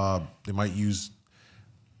using, they might use,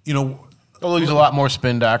 you know, they'll use a lot more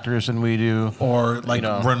spin doctors than we do. Or like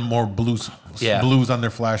run more blues on their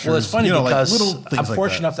flashers. Well, it's funny because like I'm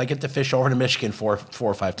fortunate enough that I get to fish over to Michigan four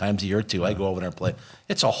or five times a year too. I go over there and play.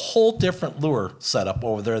 It's a whole different lure setup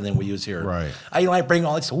over there than we use here. Right. I bring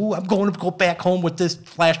all this. Ooh, I'm going to go back home with this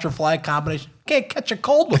flasher fly combination. Can't catch a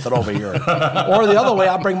cold with it over here. Or the other way,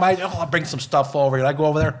 I'll bring some stuff over here. I go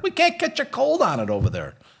over there. We can't catch a cold on it over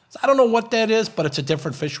there. So I don't know what that is, but it's a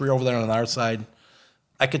different fishery over there on our side.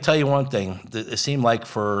 I could tell you one thing. It seemed like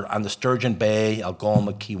on the Sturgeon Bay,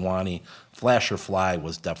 Algoma, Kewanee, flasher fly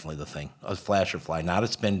was definitely the thing. A flasher fly, not a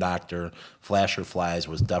spin doctor. Flasher flies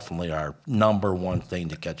was definitely our #1 thing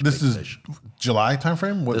to catch big fish. This is July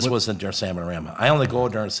timeframe? This wasn't during Salmonorama. I only go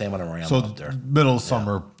during Salmonorama so up there. Middle of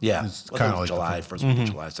summer. Yeah. It's kind of like July, first week of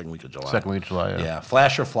July, second week of July. Second week of July, yeah. Yeah.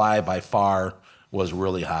 Flasher fly by far was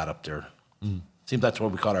really hot up there. Seems that's where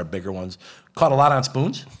we caught our bigger ones. Caught a lot on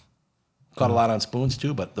spoons. Caught a lot on spoons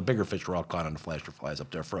too, but the bigger fish were all caught on the flasher flies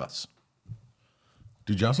up there for us.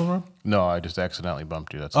 Did you also run? No, I just accidentally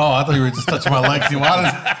bumped you. That's I thought you were just touching my legs. You wanted?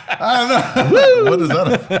 I don't know. What is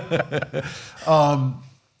that?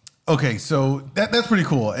 Okay, so that's pretty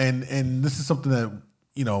cool, and this is something that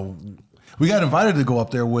we got invited to go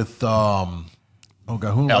up there with. Al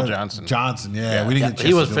Johnson. Johnson, yeah. We didn't get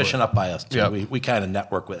he was fishing up by us too. Yep. We kind of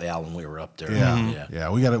networked with Al when we were up there. Yeah.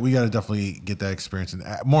 We got to definitely get that experience and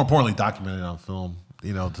more importantly document it on film.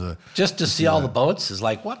 To see all the boats is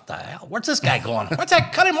like, what the hell? Where's this guy going? What's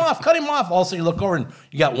that? Cut him off. Also, you look over and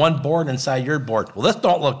you got one board inside your board. Well, this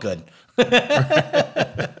don't look good.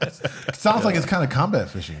 It sounds like it's kind of combat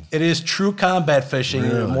fishing. It is true combat fishing,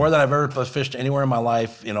 really? More than I've ever fished anywhere in my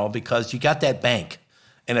life. Because you got that bank.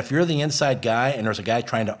 And if you're the inside guy and there's a guy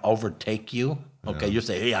trying to overtake you, you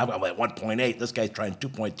say, hey, I'm at 1.8. This guy's trying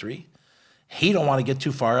 2.3. He don't want to get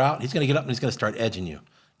too far out. He's going to get up and he's going to start edging you.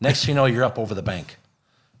 Next thing you know, you're up over the bank.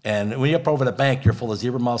 And when you're up over the bank, you're full of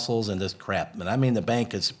zebra mussels and this crap. And I mean, the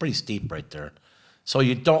bank is pretty steep right there. So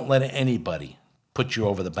you don't let anybody put you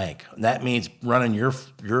over the bank. And that means running your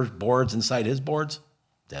boards inside his boards.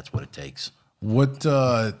 That's what it takes. What's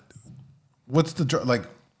the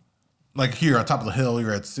like here on top of the hill,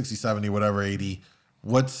 you're at 60, 70, whatever, 80.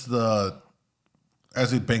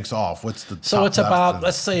 As it banks off, what's the So it's about,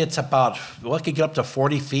 let's say it could get up to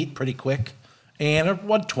 40 feet pretty quick and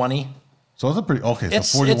 120. So it's a pretty, so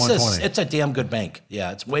 40, 120. It's a damn good bank.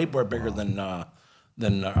 Yeah, it's way more bigger than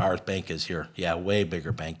our bank is here. Yeah, way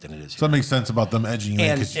bigger bank than it is here. So that makes sense about them edging you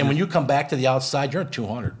in. And when you come back to the outside, you're at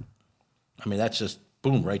 200. I mean, that's just,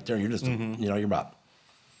 boom, right there. You're just, you're about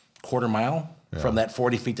quarter mile. Yeah. From that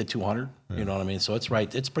 40 feet to 200, you know what I mean? So it's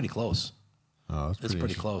pretty close. Oh, it's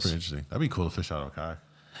pretty close. Pretty interesting. That'd be cool to fish out of a kayak.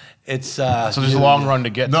 It's so there's a long run to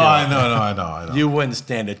get to. I know. You wouldn't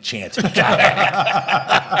stand a chance.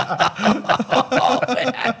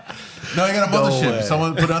 No, you got a mothership.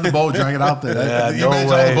 Someone put it on the boat, drag it out there. You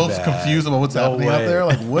imagine all the boats confused about what's happening out there?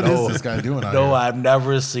 Like, what is this guy doing out here? No, I've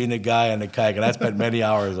never seen a guy in a kayak, and I spent many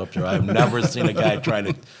hours up there. I've never seen a guy trying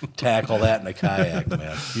to tackle that in a kayak,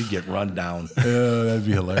 man. You'd get run down. Yeah, that'd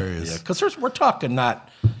be hilarious. Yeah, because we're talking not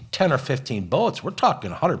 10 or 15 boats. We're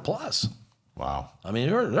talking 100 plus. Wow. I mean,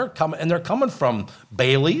 they're coming, and they're coming from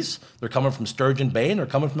Bailey's, they're coming from Sturgeon Bay, and they're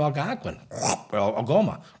coming from Algonquin,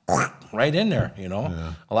 Algoma, right in there, you know.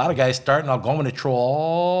 Yeah. A lot of guys start in Algoma, they throw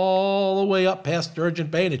all the way up past Sturgeon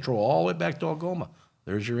Bay, and they throw all the way back to Algoma.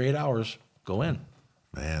 There's your 8 hours. Go in.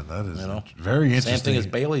 Man, that is very interesting. Same thing as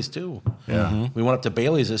Bailey's, too. Yeah. Mm-hmm. We went up to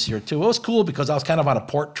Bailey's this year, too. It was cool because I was kind of on a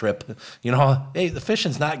port trip. You know, hey, the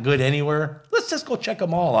fishing's not good anywhere. Let's just go check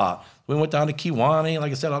them all out. We went down to Kewanee,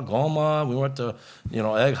 like I said, Algoma. We went to,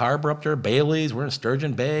 Egg Harbor up there, Bailey's. We're in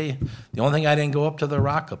Sturgeon Bay. The only thing I didn't go up to the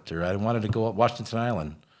Rock up there. I wanted to go up Washington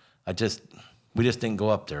Island. We just didn't go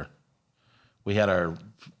up there. We had a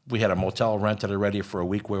motel rented already for a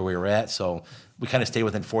week where we were at, so we kind of stayed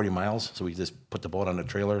within 40 miles. So we just put the boat on the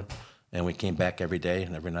trailer, and we came back every day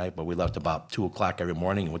and every night. But we left about 2 o'clock every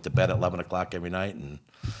morning and went to bed at 11 o'clock every night. And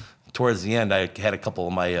towards the end, I had a couple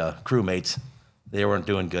of my crewmates. They weren't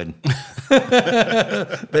doing good.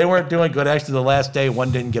 They weren't doing good. Actually, the last day,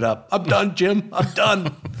 one didn't get up. I'm done, Jim. I'm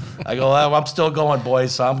done. I go, I'm still going,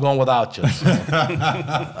 boys, so I'm going without you. So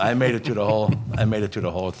I made it through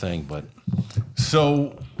the whole thing. But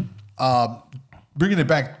so, bringing it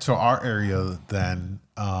back to our area, then,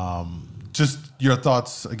 just your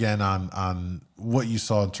thoughts again on what you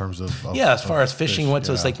saw in terms of as far as fishing went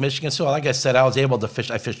to Lake Michigan. So like I said, I was able to fish.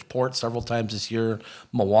 I fished Port several times this year,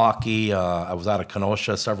 Milwaukee. I was out of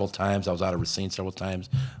Kenosha several times. I was out of Racine several times,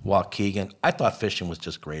 Waukegan. I thought fishing was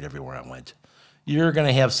just great everywhere I went. You're going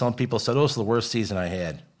to have some people say, "Oh, this is the worst season I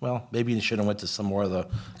had." Well, maybe you should have went to some more of the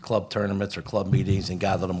club tournaments or club meetings and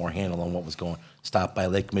got a little more handle on what was going. Stop by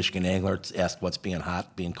Lake Michigan Angler, ask what's being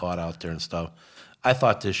caught out there and stuff. I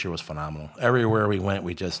thought this year was phenomenal. Everywhere we went,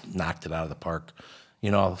 we just knocked it out of the park.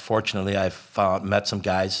 Fortunately, I met some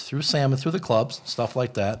guys through salmon, through the clubs, stuff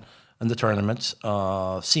like that, and the tournaments.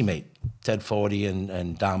 Seamate, Ted Fody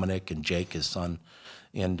and Dominic and Jake, his son.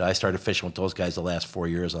 And I started fishing with those guys the last 4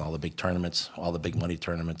 years on all the big tournaments, all the big money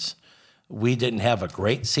tournaments. We didn't have a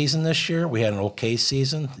great season this year. We had an okay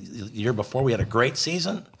season. The year before, we had a great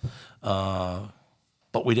season.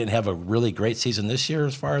 But we didn't have a really great season this year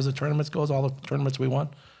as far as the tournaments goes, all the tournaments we won.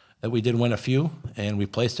 We did win a few, and we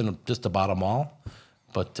placed in just about them all.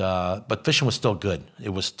 But fishing was still good. It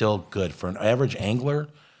was still good. For an average angler,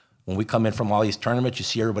 when we come in from all these tournaments, you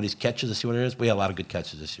see everybody's catches and see what it is. We had a lot of good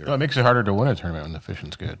catches this year. Well, it makes it harder to win a tournament when the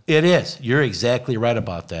fishing's good. It is. You're exactly right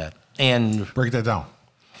about that. And break that down.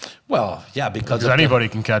 Well, yeah, because anybody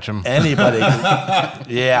can catch them. Anybody,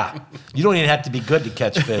 yeah. You don't even have to be good to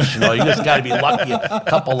catch fish. You just got to be lucky, a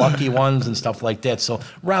couple lucky ones and stuff like that. So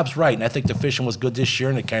Rob's right, and I think the fishing was good this year,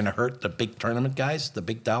 and it kind of hurt the big tournament guys, the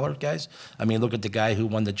big dollar guys. I mean, look at the guy who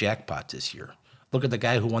won the jackpot this year. Look at the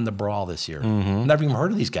guy who won the brawl this year. Mm-hmm. Never even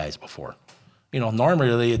heard of these guys before.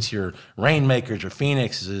 Normally it's your Rainmakers, your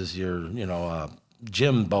Phoenixes, your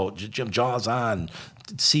Jim Boat, Jim Jaws on,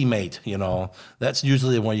 Seamate, that's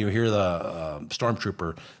usually when you hear the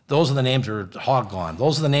Stormtrooper. Those are the names, or Hog Gone.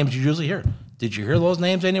 Those are the names you usually hear. Did you hear those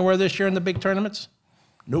names anywhere this year in the big tournaments?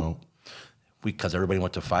 Nope. Because everybody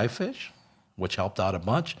went to 5 fish, which helped out a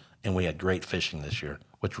bunch, and we had great fishing this year,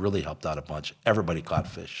 which really helped out a bunch. Everybody caught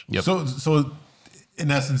fish. Yep. So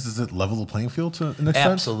in essence, does it level the playing field to an extent?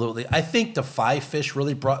 Absolutely. I think the 5 fish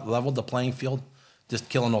really leveled the playing field, just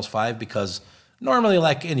killing those 5, because normally,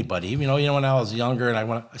 like anybody, when I was younger and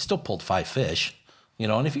I still pulled 5 fish,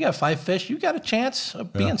 and if you got 5 fish, you got a chance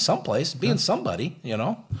of being someplace, being somebody,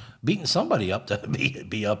 beating somebody up to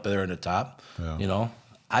be up there in the top, and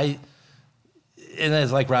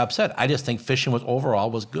as like Rob said, I just think fishing overall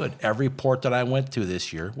was good. Every port that I went to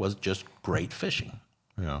this year was just great fishing.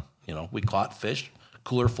 Yeah. We caught fish,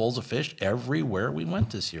 cooler fulls of fish everywhere we went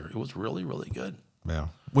this year. It was really, really good. Yeah.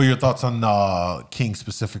 What are your thoughts on King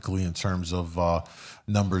specifically in terms of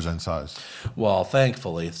numbers and size? Well,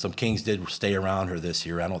 thankfully, some Kings did stay around here this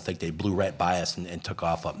year. I don't think they blew right by us and took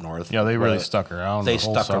off up north. Yeah, they really stuck around. They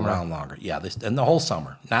stuck around longer. Yeah, and the whole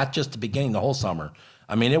summer, not just the beginning, the whole summer.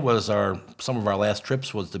 I mean, it was some of our last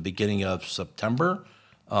trips was the beginning of September.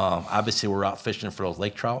 Obviously, we're out fishing for those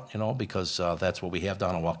lake trout, because that's what we have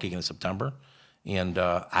down in Waukegan in September. And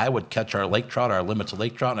I would catch our lake trout, our limits of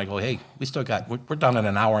lake trout, and I go, hey, we're done in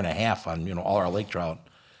an hour and a half on, all our lake trout.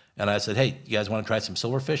 And I said, hey, you guys want to try some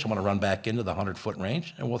silverfish? I'm going to run back into the 100-foot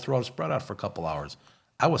range, and we'll throw a spread out for a couple hours.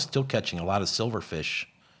 I was still catching a lot of silverfish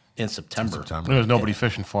in September. There's nobody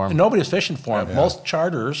fishing for them. Nobody's fishing for them. Most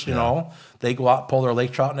charters, you know, they go out, pull their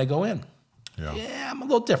lake trout, and they go in. Yeah, I'm a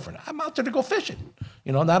little different. I'm out there to go fishing.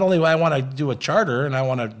 You know, not only do I want to do a charter and I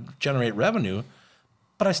want to generate revenue,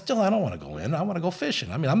 but I don't want to go in. I want to go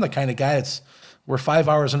fishing. I mean, I'm the kind of guy that's, we're 5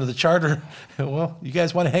 hours into the charter. Well, you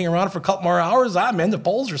guys want to hang around for a couple more hours? I'm in. The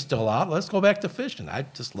poles are still out. Let's go back to fishing. I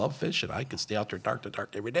just love fishing. I could stay out there dark to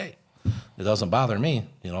dark every day. It doesn't bother me,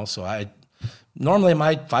 you know, so normally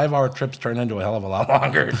my 5-hour trips turn into a hell of a lot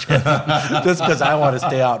longer just because I want to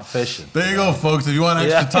stay out fishing. There you go, folks. If you want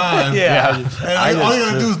extra time. All you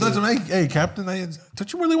got to do is let them, hey, Captain,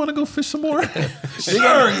 don't you really want to go fish some more?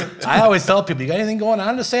 Sure. I always tell people, you got anything going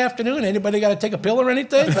on this afternoon? Anybody got to take a pill or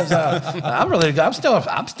anything? Because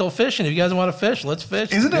I'm still fishing. If you guys want to fish, let's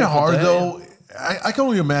fish. Isn't it hard, though? I can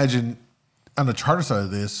only imagine on the charter side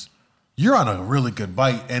of this, you're on a really good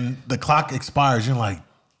bite, and the clock expires. You're like,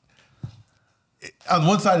 on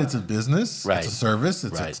one side, it's a business, it's a service,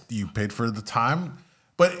 you paid for the time.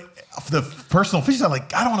 But for the personal fishing side,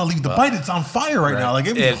 like, I don't want to leave the bite. It's on fire right now. Like,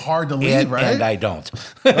 it'd be hard to leave, right? And I don't.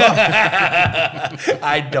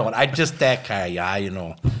 I don't. I just that kind of guy, you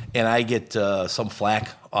know. And I get some flack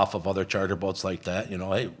off of other charter boats like that. You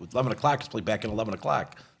know, hey, 11 o'clock, let's play back at 11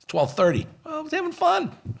 o'clock. It's 12:30. Well, I was having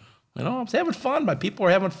fun. You know, I was having fun. My people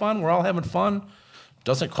were having fun. We're all having fun.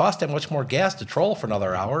 Doesn't cost that much more gas to troll for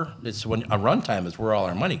another hour. It's when a runtime is where all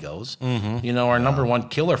our money goes. You know, our number one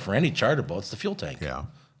killer for any charter boat's the fuel tank.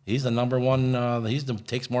 He's the number one.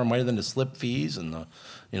 Takes more money than the slip fees and the,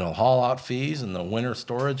 you know, haul out fees and the winter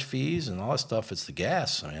storage fees and all that stuff. It's the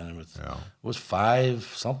gas. I mean, it was $5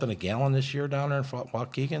 something a gallon this year down there in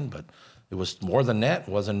Waukegan, but it was more than that. It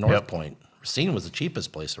was in North Point. Racine was the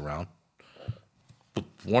cheapest place around. But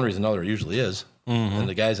for one reason or another, it usually is. And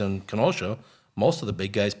the guys in Kenosha, most of the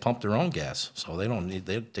big guys pump their own gas, so they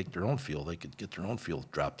take their own fuel. They could get their own fuel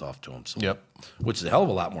dropped off to them. So, which is a hell of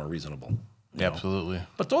a lot more reasonable. Absolutely.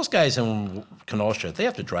 But those guys in Kenosha, they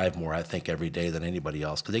have to drive more, I think, every day than anybody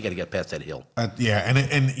else because they got to get past that hill.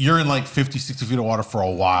 And you're in like 50, 60 feet of water for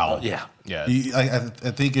a while. I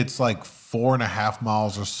think it's like 4.5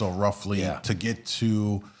 miles or so roughly to get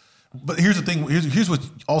to. But here's the thing. Here's what's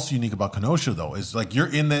also unique about Kenosha, though, is like you're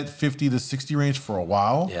in that 50 to 60 range for a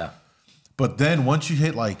while. But then once you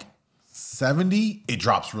hit like 70, it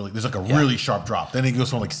drops really. There's like a really sharp drop. Then it goes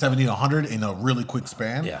from like 70 to 100 in a really quick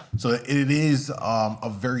span. So it is a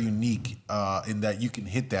very unique in that you can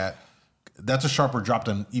hit that. That's a sharper drop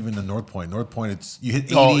than even the North Point. North Point, you hit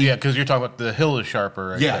 80. Oh, yeah, because you're talking about the hill is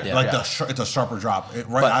sharper. Right it's a sharper drop.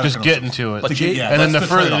 Right, just getting to it. And then the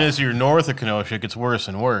further it is you're north of Kenosha, it gets worse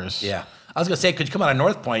and worse. I was going to say, could you come out of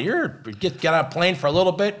North Point? Get on a plane for a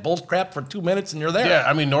little bit, bull crap for 2 minutes, and you're there. Yeah,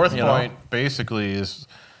 I mean, North Point basically is,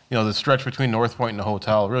 you know, the stretch between North Point and the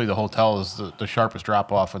hotel. Really, the hotel is the sharpest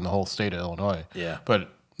drop-off in the whole state of Illinois. But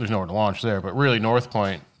there's nowhere to launch there. But really, North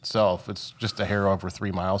Point itself, it's just a hair over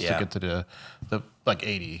 3 miles to get to the like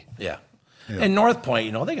 80. And North Point,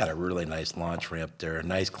 you know, they got a really nice launch ramp there, a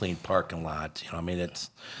nice clean parking lot. You know, I mean,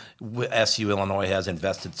 SU Illinois has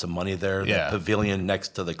invested some money there. The pavilion next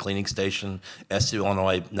to the cleaning station, SU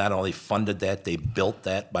Illinois not only funded that, they built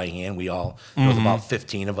that by hand. There was about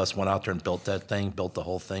 15 of us went out there and built that thing, built the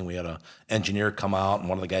whole thing. We had an engineer come out, and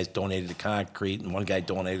one of the guys donated the concrete, and one guy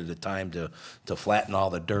donated the time to flatten all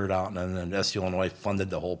the dirt out, and then SU Illinois funded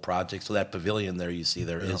the whole project. So that pavilion there you see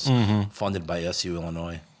there is funded by SU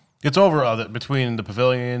Illinois. It's over between the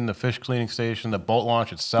pavilion, the fish cleaning station, the boat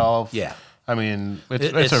launch itself. I mean,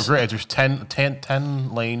 there's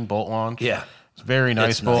 10 lane boat launch. It's very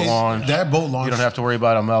nice boat launch. That boat launch, you don't have to worry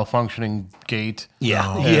about a malfunctioning gate.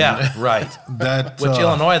 Right. Which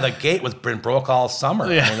Illinois, the gate was broke all summer.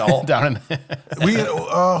 Down in we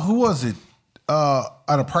who was it? On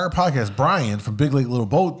a prior podcast, Brian from Big Lake Little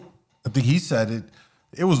Boat, I think he said it.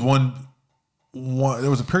 It was one. There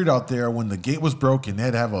was a period out there when the gate was broken. They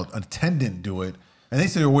had to have an attendant do it. And they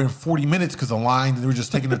said they were waiting 40 minutes because the line, they were just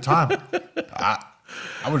taking their time. I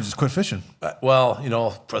would have just quit fishing. Well, you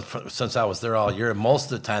know, since I was there all year, most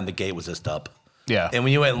of the time the gate was just up. And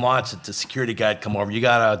when you went and launched it, the security guy would come over. You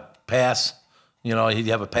got a pass? You know, you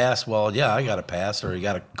have a pass? Well, yeah, I got a pass. Or you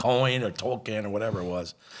got a coin or token or whatever it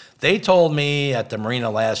was. They told me at the marina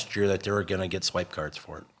last year that they were going to get swipe cards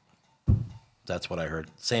for it. That's what I heard.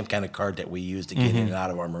 Same kind of card that we use to get in and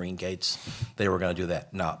out of our marine gates. They were going to do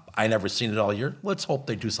that. Now, I never seen it all year. Let's hope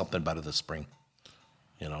they do something better this spring.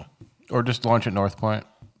 You know, or just launch at North Point.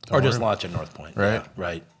 Or just launch at North Point. Right.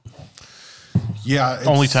 Right. Yeah,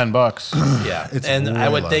 only $10. Yeah, It's and I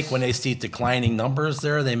way would less. think when they see declining numbers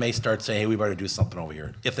there, they may start saying, "Hey, we better do something over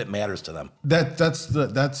here," if it matters to them. That's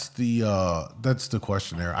the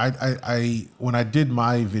question there. I when I did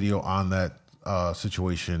my video on that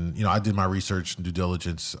situation, I did my research and due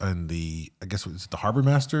diligence, and I guess it's the harbor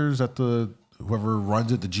masters at whoever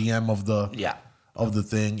runs it, the GM of the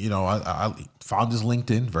thing. I found his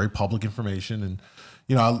LinkedIn, very public information, and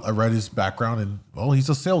I read his background, and he's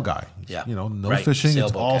a sail guy. Yeah, no fishing. Sailboat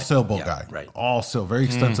it's all guy. sailboat Yeah, guy. right. All sail very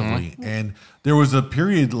extensively. And there was a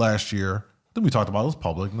period last year that we talked about. It was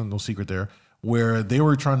public, no secret there, where they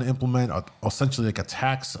were trying to implement essentially like a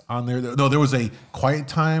tax on there. No, there was a quiet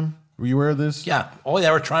time. Were you aware of this? Yeah. Oh, they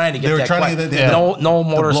were trying to get They were that. trying to get that- No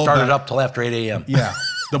motor blowback. started up till after 8 a.m. Yeah.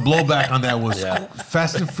 The blowback on that was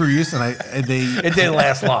fast and furious, and they It didn't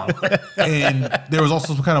last long. and there was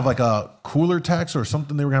also some kind of like a cooler tax or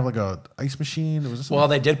something. They were gonna have like a ice machine. Well,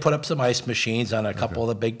 they did put up some ice machines on a couple of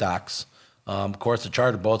the big docks. Of course, the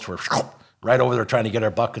charter boats were right over there trying to get our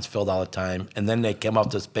buckets filled all the time. And then they came up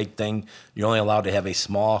with this big thing. You're only allowed to have a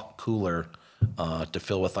small cooler to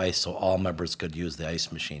fill with ice, so all members could use the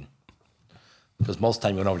ice machine. Because most of the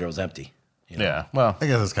time you went over there, it was empty. Yeah, well, I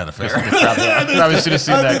guess that's kind of fair. probably should have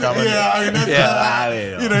seen that coming. Yeah, I mean,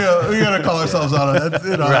 that's, we gotta call ourselves out on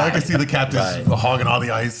that. I can see the captains hogging all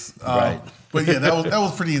the ice. Right. But yeah, that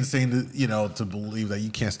was pretty insane to believe that you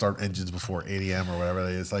can't start engines before 8 a.m. or whatever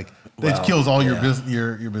that is. Like it kills all your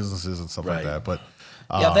businesses and stuff like that. But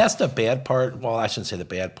that's the bad part. Well, I shouldn't say the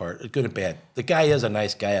bad part. Good and bad. The guy is a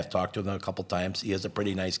nice guy. I've talked to him a couple times. He is a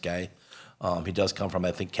pretty nice guy. He does come from,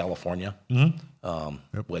 I think, California,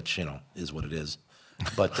 which is what it is.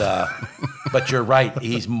 But you're right.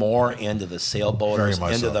 He's more into the sailboaters,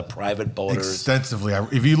 into the private boaters extensively.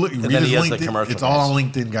 If you read his LinkedIn, it's all on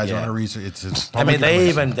LinkedIn, guys. You want to research? It's his. I mean, they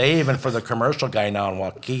even for the commercial guy now in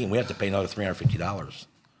Waukegan, we have to pay another $350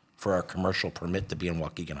 for our commercial permit to be in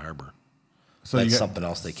Waukegan Harbor. So that's something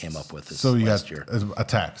else they came up with this last year. A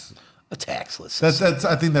tax. A tax list. That's.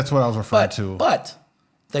 I think that's what I was referring to. But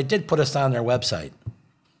they did put us on their website.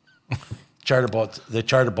 The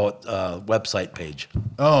charter boat website page.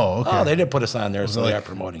 Oh, okay. Oh, they did put us on there, so they are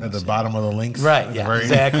promoting at us. the bottom of the links. Right, yeah,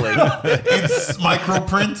 exactly. It's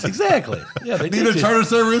microprint. Exactly. Yeah, they need a charter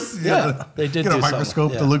service. Yeah, they did get a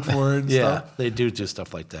microscope to look for it. And stuff. They do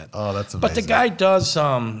stuff like that. Oh, that's amazing. But the guy does.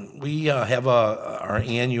 We have our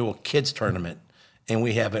annual kids tournament, and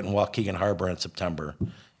we have it in Waukegan Harbor in September.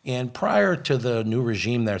 And prior to the new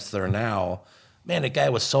regime that's there now, man, the guy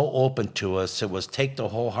was so open to us. It was take the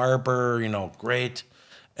whole harbor, great.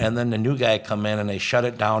 And then the new guy come in and they shut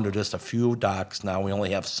it down to just a few docks. Now we only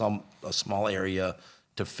have a small area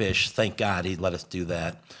to fish. Thank God he let us do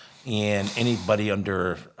that. And anybody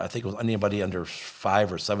under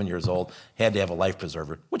 5 or 7 years old had to have a life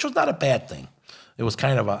preserver, which was not a bad thing. It was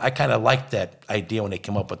I kind of liked that idea when they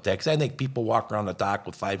came up with that, because I think people walk around the dock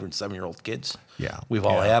with 5 and 7 year old kids. Yeah, we've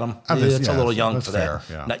all had them. It's a little young for that.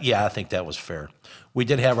 Fair, I think that was fair. We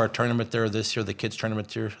did have our tournament there this year, the kids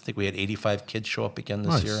tournament here. I think we had 85 kids show up again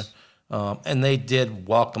this year, and they did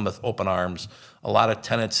welcome with open arms. A lot of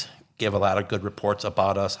tenants gave a lot of good reports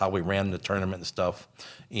about us, how we ran the tournament and stuff.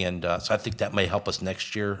 And so I think that may help us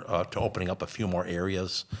next year to opening up a few more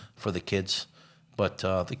areas for the kids. But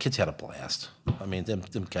the kids had a blast. I mean, them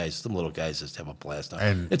little guys just have a blast.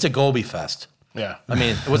 It's a goby fest. Yeah. I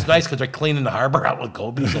mean, it was nice because they're cleaning the harbor out with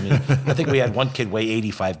gobies. I mean, I think we had one kid weigh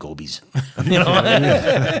 85 gobies. So I mean,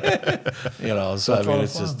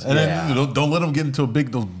 it's just. And then don't let them get into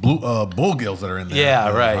those blue bull gills that are in there.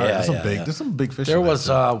 Yeah, right. There's some big fish. There was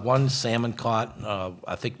one salmon caught.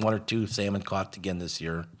 I think 1 or 2 salmon caught again this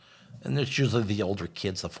year. And there's usually the older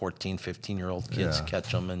kids, the 14, 15-year-old kids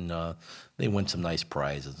catch them, and they win some nice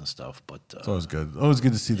prizes and stuff. But it's always good. Always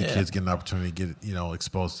good to see the kids get an opportunity to get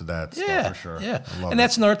exposed to that stuff for sure. Yeah, and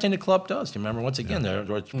that's another thing the club does. You remember, once again,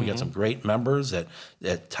 we got some great members that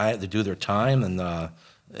do their time, and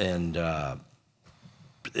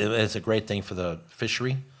it's a great thing for the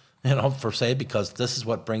fishery, because this is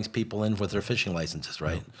what brings people in with their fishing licenses,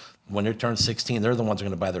 right? Yep. When they turn 16, they're the ones who are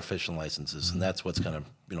going to buy their fishing licenses, and that's what's going to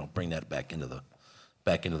bring that back into the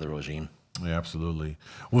regime. Yeah, absolutely.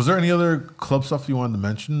 Was there any other club stuff you wanted to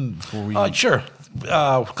mention before we? Sure.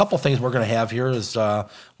 A couple things we're going to have here is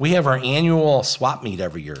we have our annual swap meet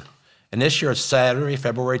every year, and this year it's Saturday,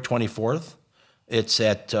 February 24th. It's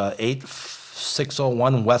at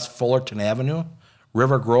 8601 West Fullerton Avenue,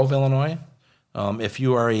 River Grove, Illinois. If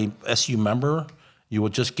you are a SU member, you're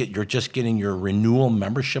just getting your renewal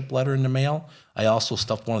membership letter in the mail. I also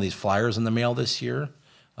stuffed one of these flyers in the mail this year.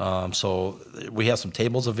 So we have some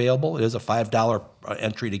tables available. It is a $5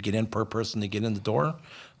 entry to get in per person to get in the door.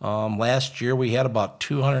 Last year we had about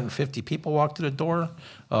 250 people walk to the door.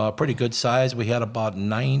 Pretty good size. We had about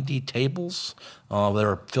 90 tables that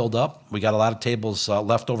are filled up. We got a lot of tables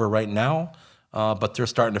left over right now, but they're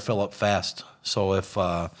starting to fill up fast. So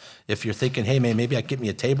if you're thinking, hey man, maybe I get me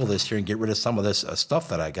a table this year and get rid of some of this stuff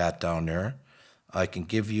that I got down there, I can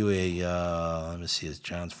give you a. Let me see, is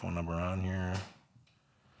John's phone number on here?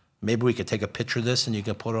 Maybe we could take a picture of this and you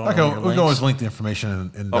can put it on. Okay, we can always link the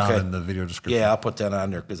information down in the video description. Yeah, I'll put that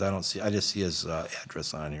on there because I just see his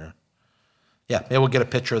address on here. Yeah, maybe we'll get a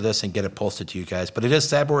picture of this and get it posted to you guys. But it is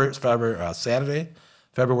Saturday,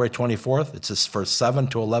 February 24th. It's just for 7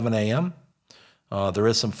 to 11 a.m. There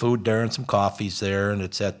is some food there and some coffees there, and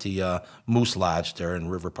it's at the Moose Lodge there in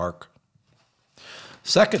River Park.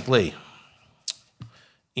 Secondly,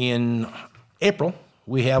 in April,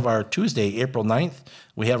 we have our Tuesday, April 9th,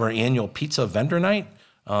 we have our annual pizza vendor night.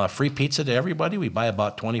 Free pizza to everybody. We buy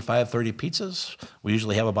about 25, 30 pizzas. We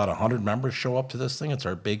usually have about 100 members show up to this thing. It's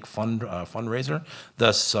our big fundraiser.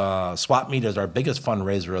 This swap meet is our biggest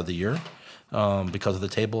fundraiser of the year because of the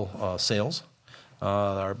table sales.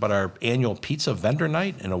 But our annual pizza vendor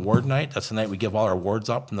night and award night, that's the night we give all our awards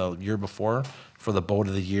up from the year before for the boat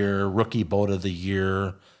of the year, rookie boat of the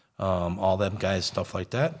year, all them guys, stuff like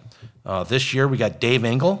that. This year we got Dave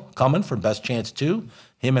Engel coming for Best Chance 2.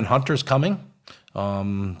 Him and Hunter's coming.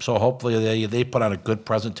 So hopefully they put on a good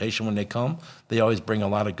presentation when they come. They always bring a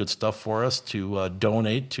lot of good stuff for us to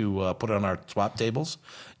donate to put on our swap tables.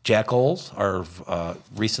 Jack Oles, our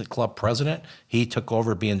recent club president, he took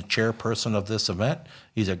over being the chairperson of this event.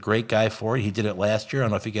 He's a great guy for it. He did it last year. I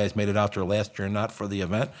don't know if you guys made it out there last year or not for the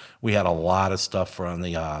event. We had a lot of stuff on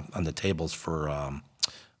the tables for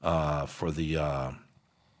the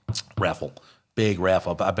raffle, big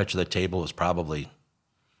raffle. I bet you the table was probably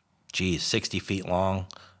 60 feet long.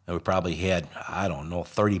 And we probably had, I don't know,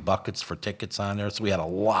 30 buckets for tickets on there. So we had a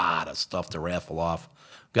lot of stuff to raffle off.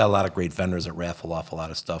 We've got a lot of great vendors that raffle off a lot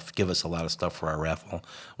of stuff, give us a lot of stuff for our raffle.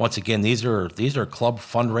 Once again, these are club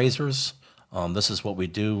fundraisers. This is what we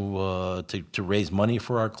do to raise money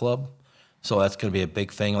for our club. So that's going to be a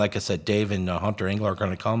big thing. Like I said, Dave and Hunter Engler are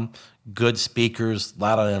going to come. Good speakers, a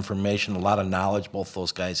lot of information, a lot of knowledge both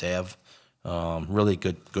those guys have. Really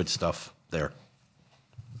good stuff there.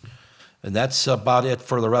 And that's about it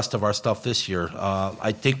for the rest of our stuff this year.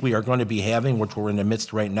 I think we are going to be having, which we're in the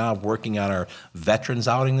midst right now, of working on our veterans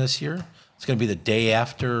outing this year. It's going to be the day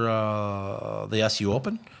after the SU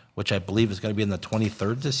Open, which I believe is going to be on the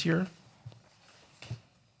 23rd this year.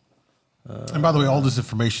 And by the way, all this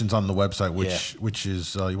information's on the website, which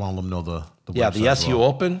is you want to let them know the website. Yeah, the SU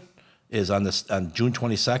Open is on June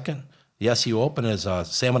 22nd. The SU Open is a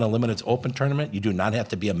Salmon Unlimited's open tournament. You do not have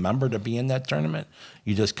to be a member to be in that tournament.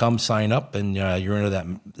 You just come sign up, and you're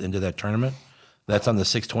into that tournament. That's on the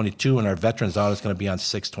 6/22, and our veterans out is going to be on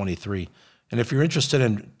 6/23. And if you're interested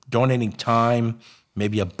in donating time,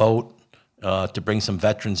 maybe a boat to bring some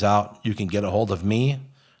veterans out, you can get a hold of me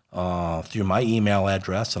through my email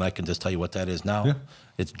address, and I can just tell you what that is now. Yeah.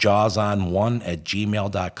 It's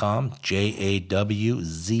jawzon1@gmail.com,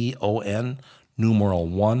 JAWZON. numeral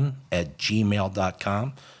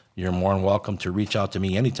 1@gmail.com. You're more than welcome to reach out to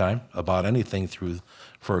me anytime about anything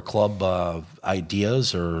for club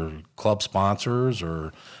ideas or club sponsors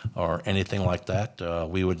or anything like that.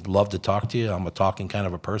 We would love to talk to you. I'm a talking kind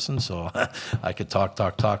of a person, so I could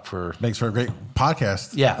talk for. Makes for a great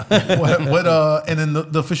podcast. Yeah. And then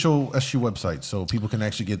the official SU website, so people can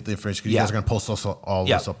actually get the information. You guys are going to post all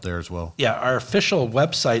this up there as well. Yeah, our official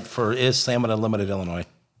website is Salmon Unlimited Illinois.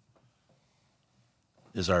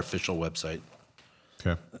 Is our official website.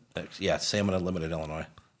 Okay. Yeah, Salmon Unlimited Illinois.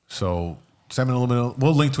 So Salmon Unlimited,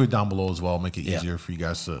 we'll link to it down below as well, make it easier for you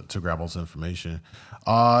guys to grab all this information.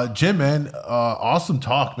 Jim, man, awesome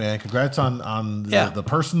talk, man. Congrats on the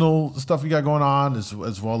personal stuff you got going on,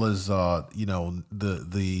 as well as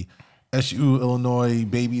the SU Illinois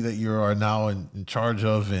baby that you are now in charge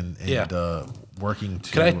of and working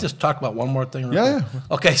to. Can I just talk about one more thing? Yeah.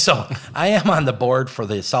 Okay, so I am on the board for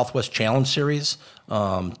the Southwest Challenge Series.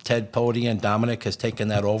 Ted Pody and Dominic has taken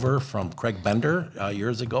that over from Craig Bender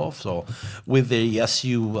years ago. So with the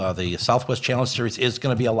SU, the Southwest Challenge Series is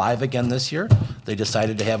going to be alive again this year. They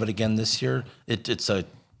decided to have it again this year. It's a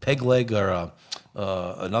peg leg or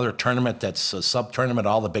another tournament that's a sub-tournament,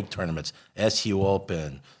 all the big tournaments, SU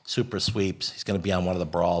Open, Super Sweeps. He's going to be on one of the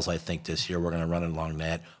brawls, I think, this year. We're going to run it along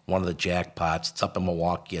that. One of the jackpots. It's up in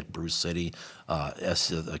Milwaukee at Bruce City.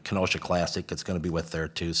 The Kenosha Classic, it's going to be with there,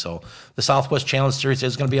 too. So the Southwest Challenge Series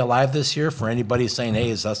is going to be alive this year. For anybody saying, hey,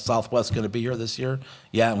 is Southwest going to be here this year?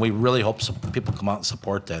 Yeah, and we really hope people come out and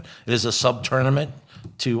support that. It is a sub-tournament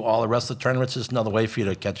to all the rest of the tournaments. It's another way for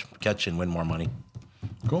you to catch and win more money.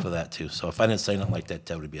 Cool. For that too. So if I didn't say nothing like that,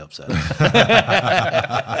 Ted would be upset.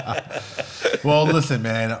 Well, listen,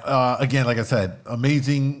 man. Again, like I said,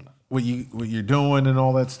 amazing what you're doing and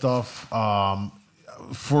all that stuff.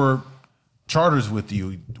 For charters with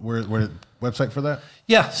you, where website for that?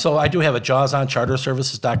 Yeah. So I do have a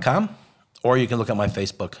JawsOnCharterServices.com, or you can look at my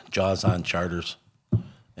Facebook, Jaws on Charters,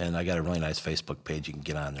 and I got a really nice Facebook page. You can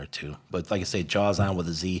get on there too. But like I say, Jaws on with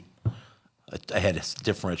a Z. I had to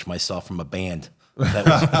differentiate myself from a band. That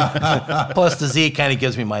was, plus the Z kind of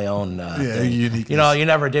gives me my own uniqueness. You know, you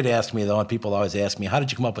never did ask me though, and people always ask me, how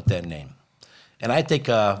did you come up with that name? And I think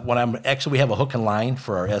we have a hook and line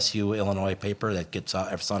for our SU Illinois paper that gets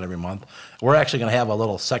out every month. We're actually going to have a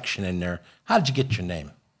little section in there. How did you get your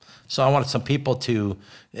name? So I wanted some people to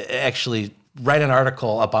actually write an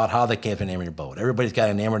article about how they came to name your boat. Everybody's got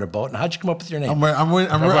a name on their boat. And how'd you come up with your name? I'm ready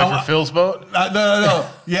for Phil's boat? No.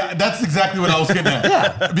 Yeah, that's exactly what I was getting at.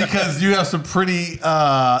 Yeah. Because you have some pretty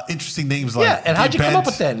interesting names like and how'd you come up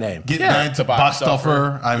with that name? Get Bent, Box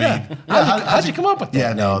Stuffer. I mean, how'd you come up with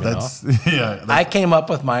that name? That's I came up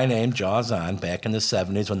with my name, Jaws On, back in the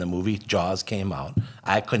 70s when the movie Jaws came out.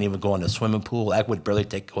 I couldn't even go in the swimming pool. I would barely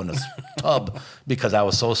go in the tub because I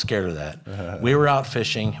was so scared of that. We were out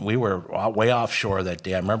fishing. We were way offshore that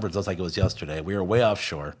day. I remember it like it was yesterday. We were way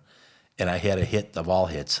offshore, and I had a hit of all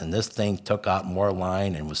hits, and this thing took out more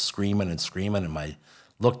line and was screaming and screaming, and I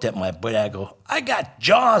looked at my buddy. I go, I got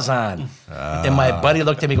Jaws On. And my buddy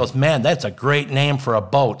looked at me and goes, man, that's a great name for a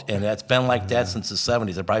boat, and it's been like that since the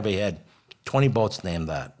 70s. I probably had 20 boats named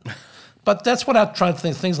that. But that's what I'm trying to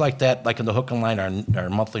think. Things like that, like in the Hook and Line, our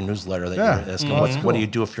monthly newsletter that you're asking, what do you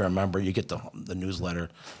do if you're a member? You get the newsletter.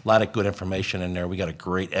 A lot of good information in there. We got a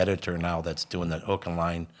great editor now that's doing the Hook and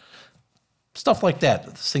Line. Stuff like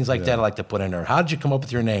that. Things like that I like to put in there. How did you come up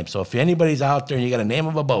with your name? So if anybody's out there and you got a name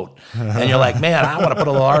of a boat and you're like, man, I want to put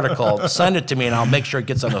a little article, send it to me and I'll make sure it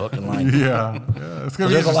gets on the Hook and Line. Yeah. It's going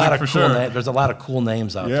to be interesting for sure. There's a lot of cool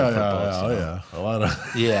names out there for boats. A lot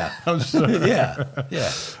of. Yeah. I'm sure. Yeah.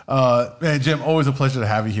 Man, Jim, always a pleasure to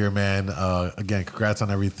have you here, man. Again, congrats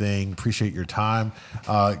on everything. Appreciate your time.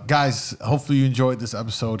 Guys, hopefully you enjoyed this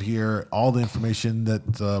episode here. All the information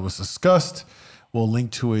that was discussed, we'll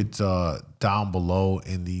link to it down below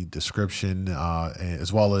in the description,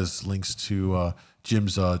 as well as links to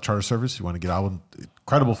Jim's charter service. You want to get out with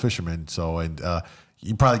incredible fisherman. So, and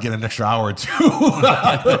you probably get an extra hour or two.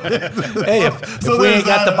 Hey, if we ain't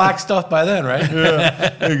got the box stuff by then, right?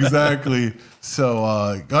 Yeah, exactly.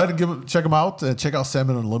 So go ahead and check them out. Check out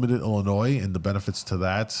Salmon Unlimited Illinois and the benefits to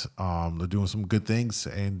that. They're doing some good things,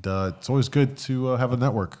 and it's always good to have a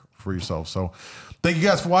network for yourself. So thank you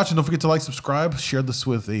guys for watching. Don't forget to like, subscribe, share this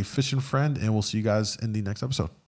with a fishing friend, and we'll see you guys in the next episode.